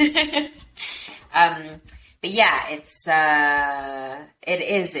you. But yeah, it's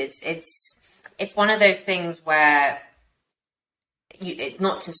one of those things where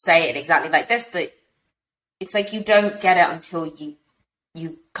not to say it exactly like this, but it's you don't get it until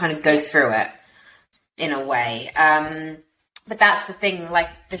you kind of go through it in a way. But that's the thing,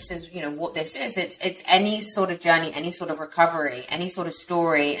 this is, what this is. It's any sort of journey, any sort of recovery, any sort of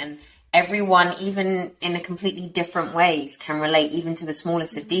story, and everyone, even in a completely different ways, can relate even to the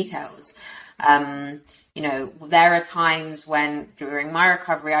smallest of details. There are times when during my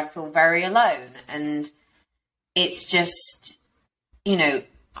recovery I'd feel very alone, and it's just,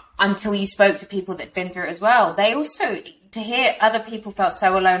 until you spoke to people that'd been through it as well, they also, to hear other people felt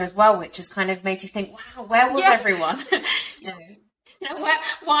so alone as well, which just kind of made you think, wow, where was everyone?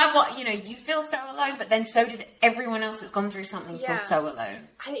 Why, you feel so alone, but then so did everyone else that's gone through something feel so alone.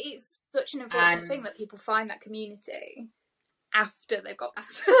 It's such an important thing that people find that community after they've got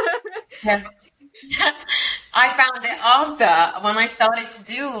that. Yeah. I found it after, when I started to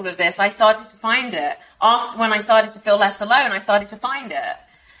do all of this, I started to find it. After, when I started to feel less alone, I started to find it.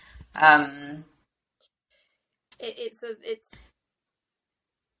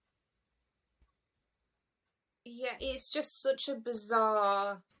 Yeah, it's just such a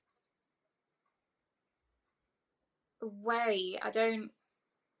bizarre way. I don't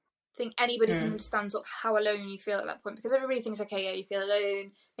think anybody can understand sort of how alone you feel at that point, because everybody thinks, okay, yeah, you feel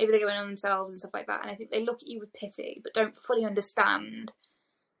alone, maybe they're going on themselves and stuff like that, and I think they look at you with pity but don't fully understand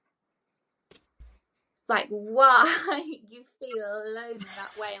like why you feel alone in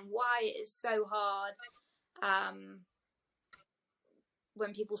that way, and why it is so hard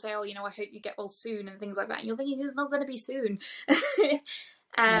when people say, oh, you know, I hope you get well soon and things like that, and you're thinking it's not going to be soon.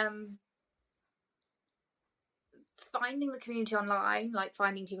 Finding the community online, like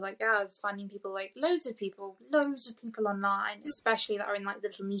finding people like us, finding people like loads of people online, especially that are in like the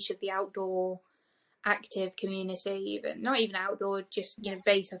little niche of the outdoor active community, even not even outdoor, just, you know,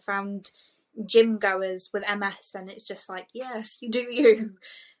 base. I found gym goers with MS, and it's just like, yes, you do you.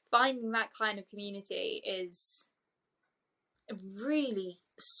 Finding that kind of community is really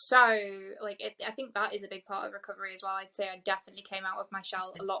so like I think that is a big part of recovery as well. I'd say I definitely came out of my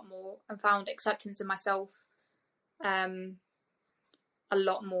shell a lot more and found acceptance in myself a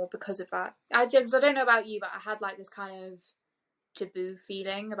lot more because of that. I don't know about you, but I had like this kind of taboo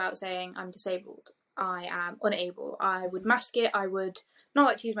feeling about saying I'm disabled, I am unable. I would mask it. I would not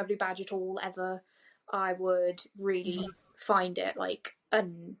like to use my blue badge at all ever. I would really find it like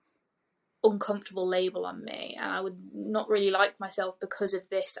an uncomfortable label on me, and I would not really like myself because of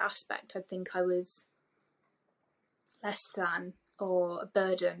this aspect. I'd think I was less than or a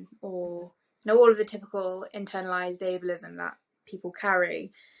burden, or, you know, all of the typical internalized ableism that people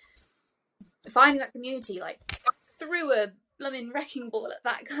carry. Finding that community like threw a blooming wrecking ball at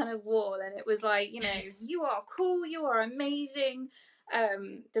that kind of wall, and it was like, you know, you are cool, you are amazing.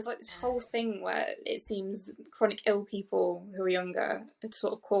 There's like this whole thing where it seems chronic ill people who are younger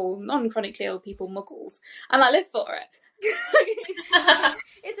sort of call non-chronically ill people muggles, and I live for it.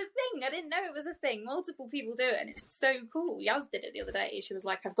 It's a thing. I didn't know it was a thing. Multiple people do it, and it's so cool. Yaz did it the other day. She was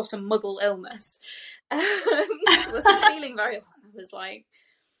like, I've got a muggle illness. I wasn't feeling very well. I was like,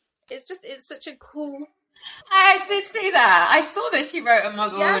 it's such a cool... I did see that. I saw that she wrote a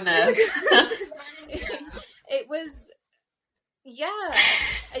muggle illness. It was... Yeah.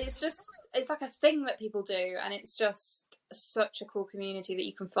 It's like a thing that people do, and it's just such a cool community that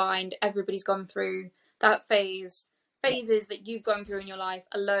you can find. Everybody's gone through that phases that you've gone through in your life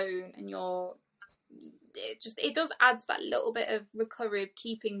alone, and it does add to that little bit of recovery of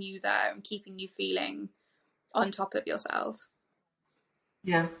keeping you there and keeping you feeling on top of yourself.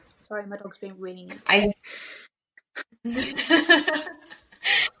 Yeah. Sorry, my dog's being really neat.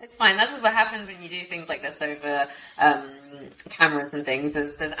 It's fine. This is what happens when you do things like this over cameras and things.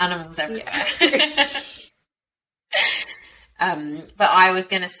 There's animals everywhere. Yeah. But what I was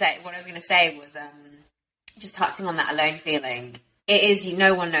going to say was just touching on that alone feeling. It is,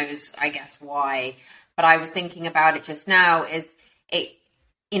 no one knows, I guess, why. But I was thinking about it just now. Is it,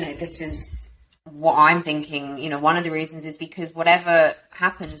 this is what I'm thinking. One of the reasons is because whatever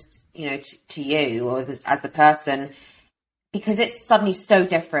happens, to you or as a person, because it's suddenly so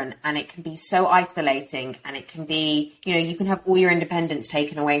different, and it can be so isolating, and it can be, you can have all your independence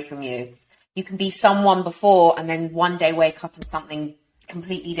taken away from you. You can be someone before and then one day wake up and something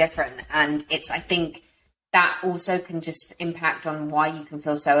completely different. And I think that also can just impact on why you can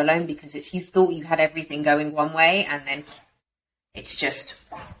feel so alone, because you thought you had everything going one way, and then it's just...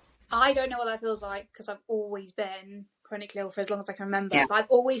 I don't know what that feels like, because I've always been chronically ill for as long as I can remember. Yeah. But I've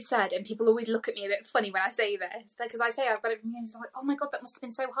always said, and people always look at me a bit funny when I say this, because I say I've got it from you, and it's like, oh my God, that must have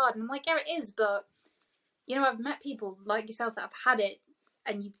been so hard. And I'm like, yeah, it is, but, I've met people like yourself that have had it,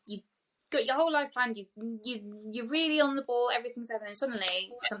 and you've got your whole life planned, you're really on the ball, everything's there, and then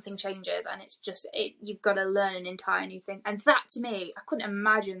suddenly something changes, and it's just, you've got to learn an entire new thing. And that, to me, I couldn't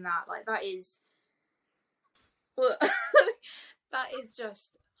imagine that. Like, that is... that is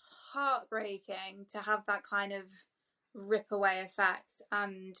just heartbreaking to have that kind of rip away effect.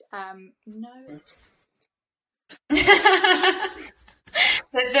 And no.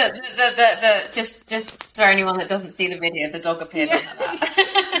 Just for anyone that doesn't see the video, the dog appeared on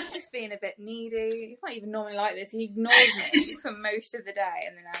that. He's just being a bit needy. He's not even normally like this. He ignored me for most of the day,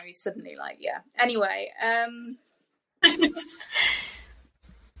 and then now he's suddenly like, yeah. Anyway,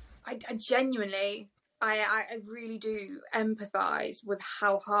 I genuinely, I really do empathise with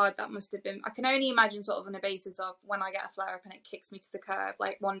how hard that must have been. I can only imagine sort of on a basis of when I get a flare-up and it kicks me to the curb.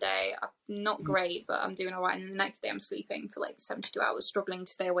 Like, one day, I'm not great, but I'm doing all right. And the next day I'm sleeping for like 72 hours, struggling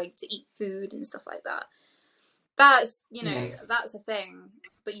to stay awake to eat food and stuff like that. That's, that's a thing.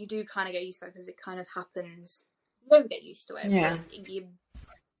 But you do kind of get used to that because it kind of happens. You don't get used to it. Yeah. But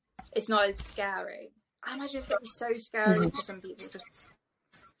it's not as scary. I imagine it's going to be so scary for some people just...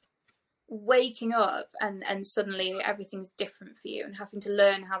 waking up and suddenly everything's different for you and having to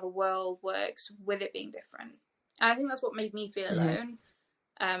learn how the world works with it being different. And I think that's what made me feel alone.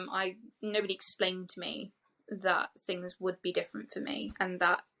 Nobody explained to me that things would be different for me and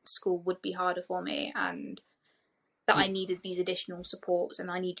that school would be harder for me and that I needed these additional supports and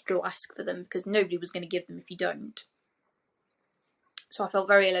I needed to ask for them because nobody was going to give them if you don't. So I felt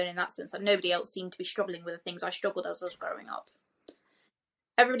very alone in that sense, that nobody else seemed to be struggling with the things I struggled as I was growing up.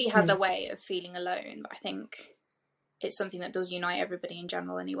 Everybody had their way of feeling alone, but I think it's something that does unite everybody in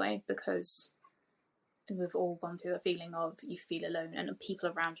general anyway, because we've all gone through the feeling of you feel alone and people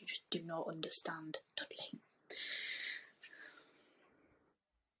around you just do not understand. Dudley.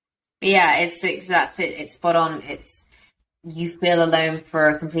 Yeah, that's it. It's spot on. It's you feel alone for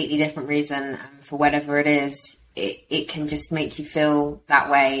a completely different reason, and for whatever it is, it can just make you feel that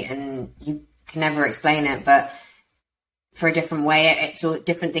way, and you can never explain it. But for a different way, it's a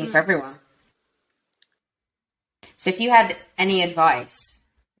different thing for everyone. So, if you had any advice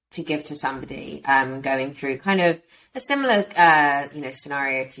to give to somebody going through kind of a similar,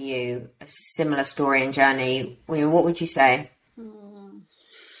 scenario to you, a similar story and journey, what would you say?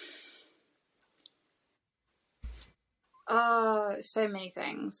 So many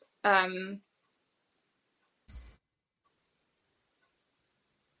things. Hang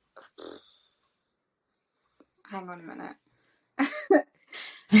on a minute.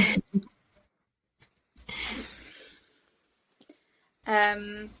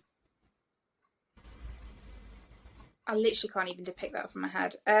 I literally can't even depict that from my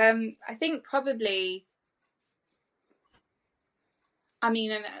head. I think probably,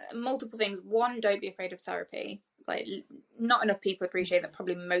 multiple things. One, don't be afraid of therapy. Like, not enough people appreciate that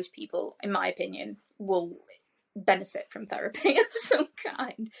probably most people, in my opinion, will benefit from therapy of some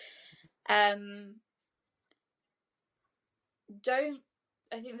kind. I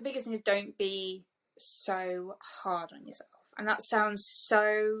think the biggest thing is don't be so hard on yourself. And that sounds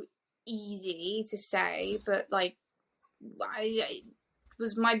so easy to say, but like, it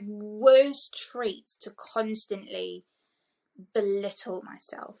was my worst trait to constantly belittle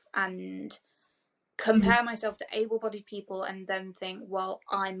myself and compare myself to able-bodied people and then think, well,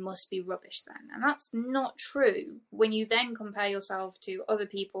 I must be rubbish then. And that's not true. When you then compare yourself to other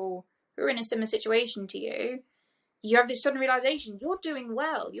people who are in a similar situation to you, you have this sudden realization, you're doing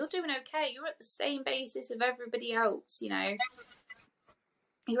well, you're doing okay, you're at the same basis of everybody else, you know.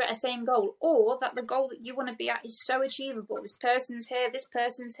 You're at the same goal, or that the goal that you want to be at is so achievable. This person's here,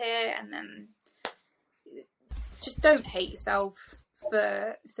 and then just don't hate yourself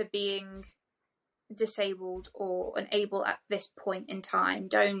for being disabled or unable at this point in time.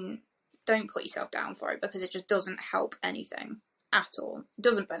 Don't put yourself down for it, because it just doesn't help anything at all. It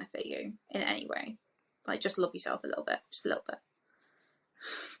doesn't benefit you in any way. Like, just love yourself a little bit, just a little bit.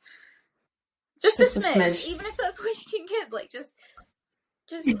 Just a smidge, even if that's what you can give. Like, just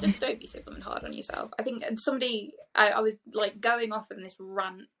don't be so blooming hard on yourself. I think I was like going off in this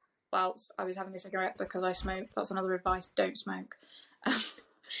rant whilst I was having a cigarette because I smoked. That's another advice: don't smoke.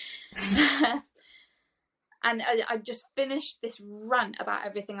 And I just finished this rant about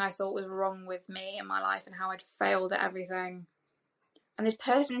everything I thought was wrong with me in my life and how I'd failed at everything. And this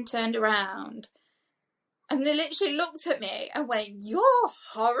person turned around and they literally looked at me and went, "You're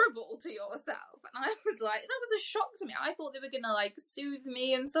horrible to yourself." And I was like, that was a shock to me. I thought they were going to like soothe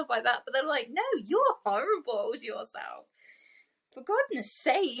me and stuff like that. But they were like, "No, you're horrible to yourself. For goodness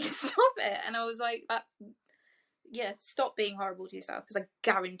sake, stop it." And I was like, stop being horrible to yourself, because I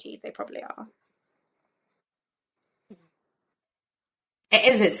guarantee they probably are.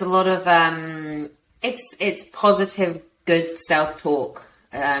 It is. It's a lot of it's positive, good self-talk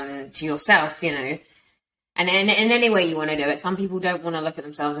to yourself, you know. And in any way you want to do it. Some people don't want to look at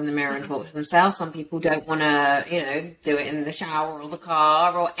themselves in the mirror and talk to themselves. Some people don't want to, you know, do it in the shower or the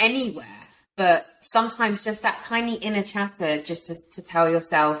car or anywhere. But sometimes just that tiny inner chatter, just to tell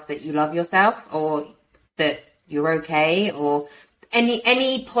yourself that you love yourself, or that you're okay, or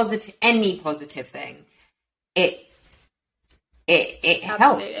any positive thing, it Absolutely.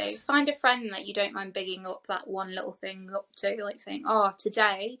 helps. Find a friend that you don't mind bigging up that one little thing up to, like saying, "Oh,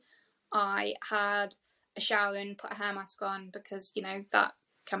 today I had a shower and put a hair mask on," because, you know, that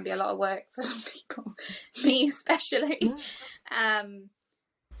can be a lot of work for some people, me especially.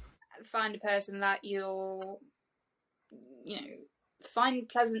 Find a person that you'll, you know, find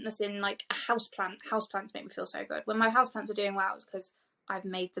pleasantness in, like a houseplant. Houseplants make me feel so good. When my houseplants are doing well, it's because I've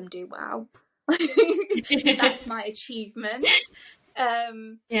made them do well. That's my achievement.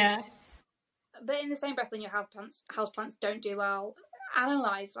 Yeah. But in the same breath, when your houseplants don't do well,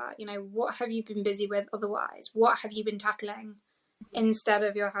 analyze that. You know, what have you been busy with otherwise? What have you been tackling instead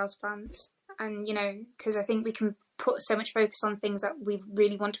of your houseplants. And, you know, because I think we can put so much focus on things that we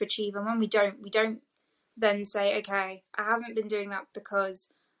really want to achieve, and when we don't then say, okay, I haven't been doing that because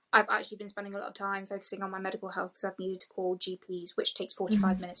I've actually been spending a lot of time focusing on my medical health because I've needed to call GPs, which takes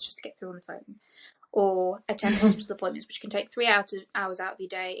 45 minutes just to get through on the phone, or attend hospital appointments, which can take 3 hours out of your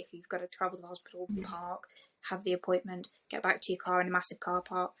day if you've got to travel to the hospital, park, have the appointment, get back to your car in a massive car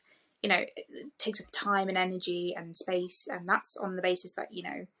park. You know, it takes up time and energy and space, and that's on the basis that, you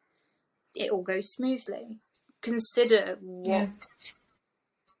know, it all goes smoothly. Consider what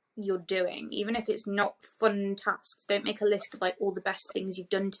you're doing, even if it's not fun tasks. Don't make a list of like all the best things you've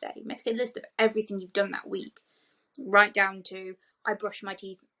done today. Make a list of everything you've done that week, right down to I brush my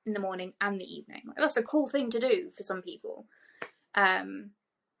teeth in the morning and the evening. Like, that's a cool thing to do for some people, and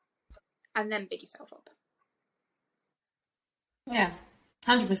then big yourself up. Yeah,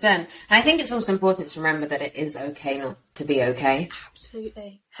 100%. And I think it's also important to remember that it is okay not to be okay.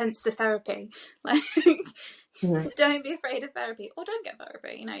 Absolutely. Hence the therapy. Like, don't be afraid of therapy, or don't get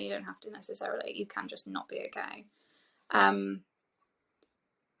therapy. You know, you don't have to necessarily. You can just not be okay.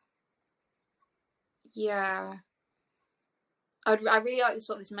 Yeah. I really like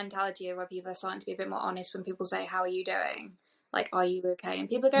this mentality of where people are starting to be a bit more honest when people say, "How are you doing?" Like, "Are you okay?" And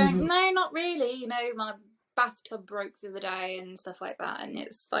people are going, "No, not really. You know, my bathtub broke the other day," and stuff like that. And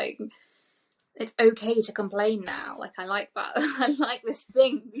it's like, it's okay to complain now. Like, I like that. I like this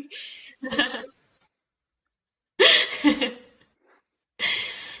thing.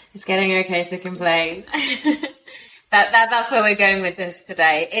 It's getting okay to complain. That's where we're going with this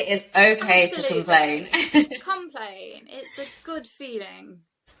today. It is okay to complain. Complain. It's a good feeling.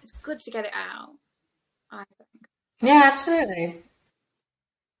 It's good to get it out, I think. Yeah, absolutely.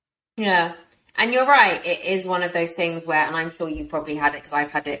 Yeah. And you're right. It is one of those things where, and I'm sure you've probably had it because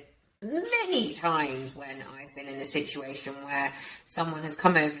I've had it many times when I've been in a situation where someone has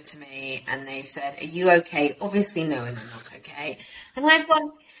come over to me and they said, "Are you okay?" Obviously knowing I'm not okay. And I've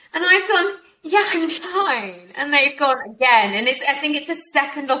gone, "Yeah, I'm fine." And they've gone again. And I think it's the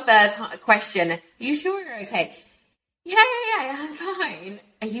second or third question. "Are you sure you're okay?" Yeah, I'm fine.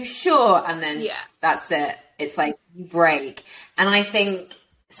 "Are you sure?" And then that's it. It's like you break. And I think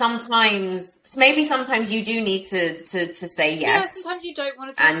sometimes you do need to say yes. Yeah, sometimes you don't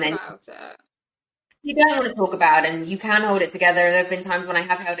want to talk about it. You don't want to talk about it, and you can hold it together. There have been times when I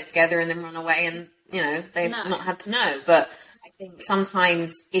have held it together and then run away, and, you know, they've not had to know. But I think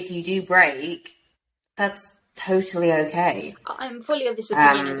sometimes if you do break, that's totally okay. I'm fully of this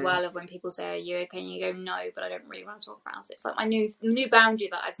opinion as well, of when people say, "Are you okay?" and you go, "No, but I don't really want to talk about it." It's like my new boundary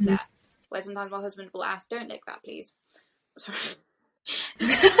that I've set, where sometimes my husband will ask, "Don't lick that, please." Sorry.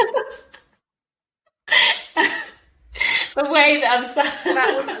 The way that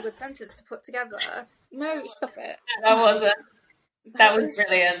that wasn't a good sentence to put together. No, stop it. That wasn't. That was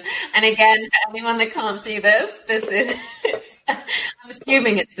brilliant. And again, for anyone that can't see this is. I'm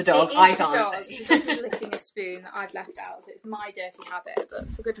assuming it's the dog. I can't see. The dog is licking a spoon that I'd left out, so it's my dirty habit. But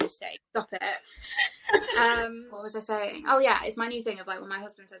for goodness sake, stop it. What was I saying? Oh yeah, it's my new thing of like when my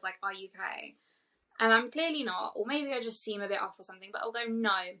husband says like, "Are you okay?" And I'm clearly not, or maybe I just seem a bit off or something, but I'll go,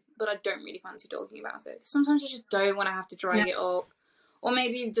 "No, but I don't really fancy talking about it." Sometimes you just don't want to have to drag it up. Or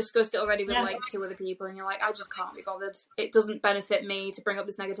maybe you've discussed it already with like 2 other people and you're like, "I just can't be bothered. It doesn't benefit me to bring up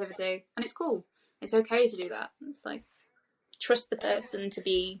this negativity." And it's cool. It's okay to do that. It's like, trust the person to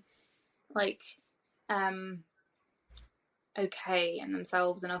be like okay in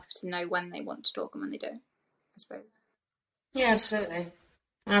themselves enough to know when they want to talk and when they don't, I suppose. Yeah,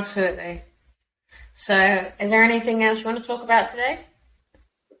 absolutely. So, is there anything else you want to talk about today?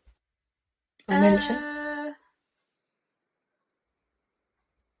 Or mention?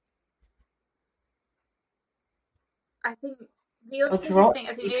 I think the other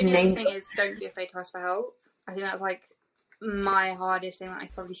thing is don't be afraid to ask for help. I think that's like my hardest thing that I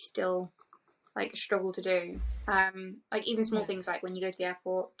probably still like struggle to do. Like even small things like when you go to the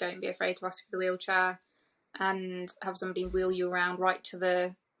airport, don't be afraid to ask for the wheelchair and have somebody wheel you around right to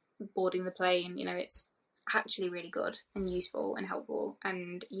the boarding the plane. You know, it's actually really good and useful and helpful,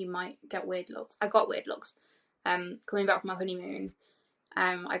 and you might get weird looks. I got weird looks. Coming back from my honeymoon,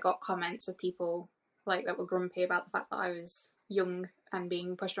 I got comments of people like that were grumpy about the fact that I was young and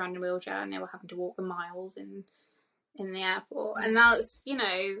being pushed around in a wheelchair, and they were having to walk the miles in the airport. And that's, you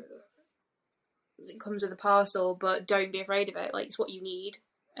know, it comes with a parcel, but don't be afraid of it. Like, it's what you need,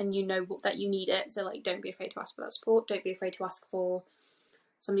 and you know that you need it. So like, don't be afraid to ask for that support. Don't be afraid to ask for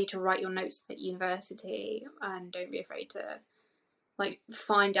somebody to write your notes at university, and don't be afraid to like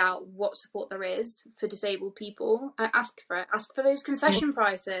find out what support there is for disabled people and ask for it. Ask for those concession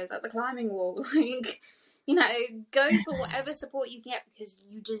prices at the climbing wall. Like, You know, go for whatever support you can get because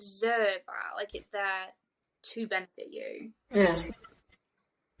you deserve that. Like, it's there to benefit you. Yeah.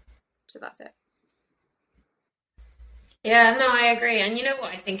 So that's it. Yeah, no, I agree. And you know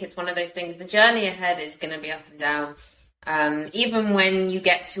what? I think it's one of those things. The journey ahead is going to be up and down. Even when you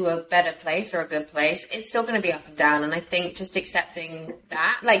get to a better place or a good place, it's still going to be up and down. And I think just accepting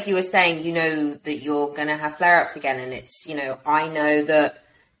that, like you were saying, you know that you're going to have flare-ups again. And it's, you know, I know that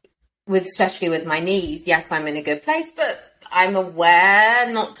especially with my knees, yes, I'm in a good place, but I'm aware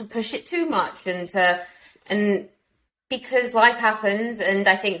not to push it too much and because life happens. And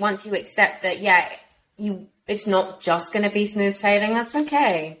I think once you accept that, it's not just going to be smooth sailing, that's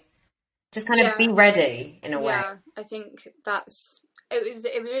okay. Just kind of be ready in a way. Yeah, I think it was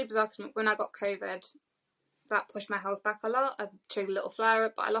really bizarre because when I got COVID, that pushed my health back a lot. I triggered a little flare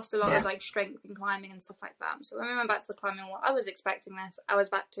up, but I lost a lot of like strength in climbing and stuff like that. So when we went back to the climbing wall, I was expecting this. I was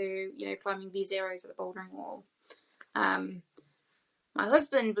back to, you know, climbing V0s at the bouldering wall. My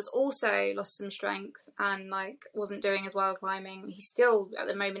husband was also lost some strength and like wasn't doing as well climbing. He still at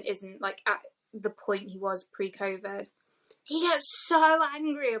the moment isn't like at the point he was pre-COVID. He gets so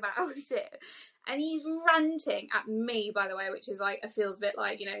angry about it. And he's ranting at me, by the way, which is like, it feels a bit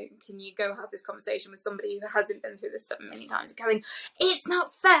like, you know, can you go have this conversation with somebody who hasn't been through this so many times, going, it's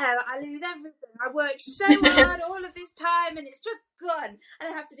not fair that I lose everything. I worked so hard all of this time and it's just gone.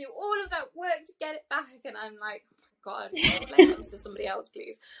 And I have to do all of that work to get it back. And I'm like, oh my God, blame this to somebody else,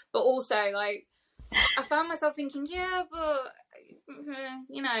 please. But also, like, I found myself thinking, yeah, but,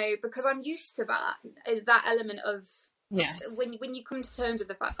 you know, because I'm used to that element of, when you come to terms with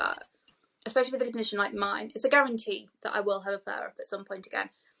the fact that, especially with a condition like mine, it's a guarantee that I will have a flare up at some point again.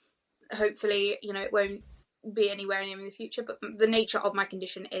 Hopefully, you know, it won't be anywhere near in the future, but the nature of my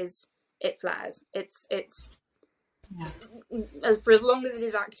condition is it flares. It's for as long as it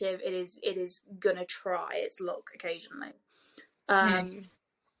is active, it is gonna try its luck occasionally.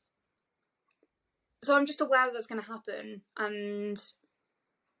 So I'm just aware that that's going to happen, and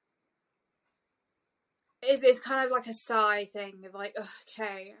it's kind of like a sigh thing of like, oh,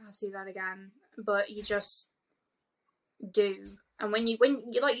 okay, I have to do that again, but you just do. And when you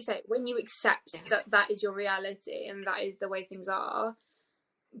like you say, when you accept that is your reality and that is the way things are,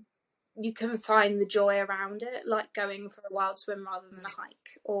 you can find the joy around it, like going for a wild swim rather than a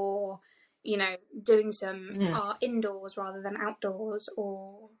hike, or, you know, doing some art indoors rather than outdoors,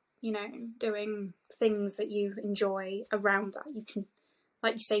 or, you know, doing things that you enjoy around that. You can,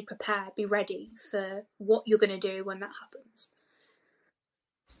 like you say, prepare, be ready for what you're going to do when that happens.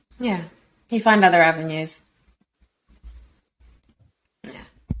 Yeah, you find other avenues. Yeah,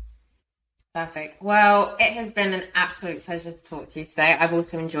 perfect. Well, it has been an absolute pleasure to talk to you today. I've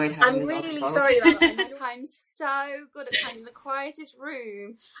also enjoyed having you. I'm really sorry about that. I'm so good at finding the quietest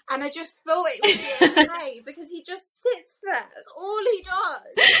room, and I just thought it would be okay because he just sits there. That's all he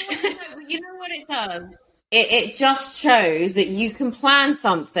does. You know what it does? It just shows that you can plan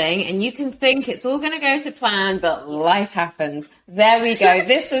something and you can think it's all going to go to plan, but life happens. There we go.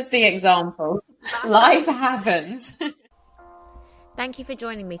 This is the example. Life happens. Thank you for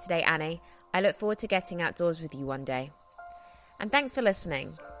joining me today, Annie. I look forward to getting outdoors with you one day. And thanks for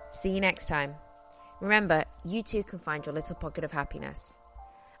listening. See you next time. Remember, you too can find your little pocket of happiness.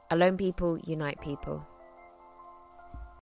 Alone people unite people.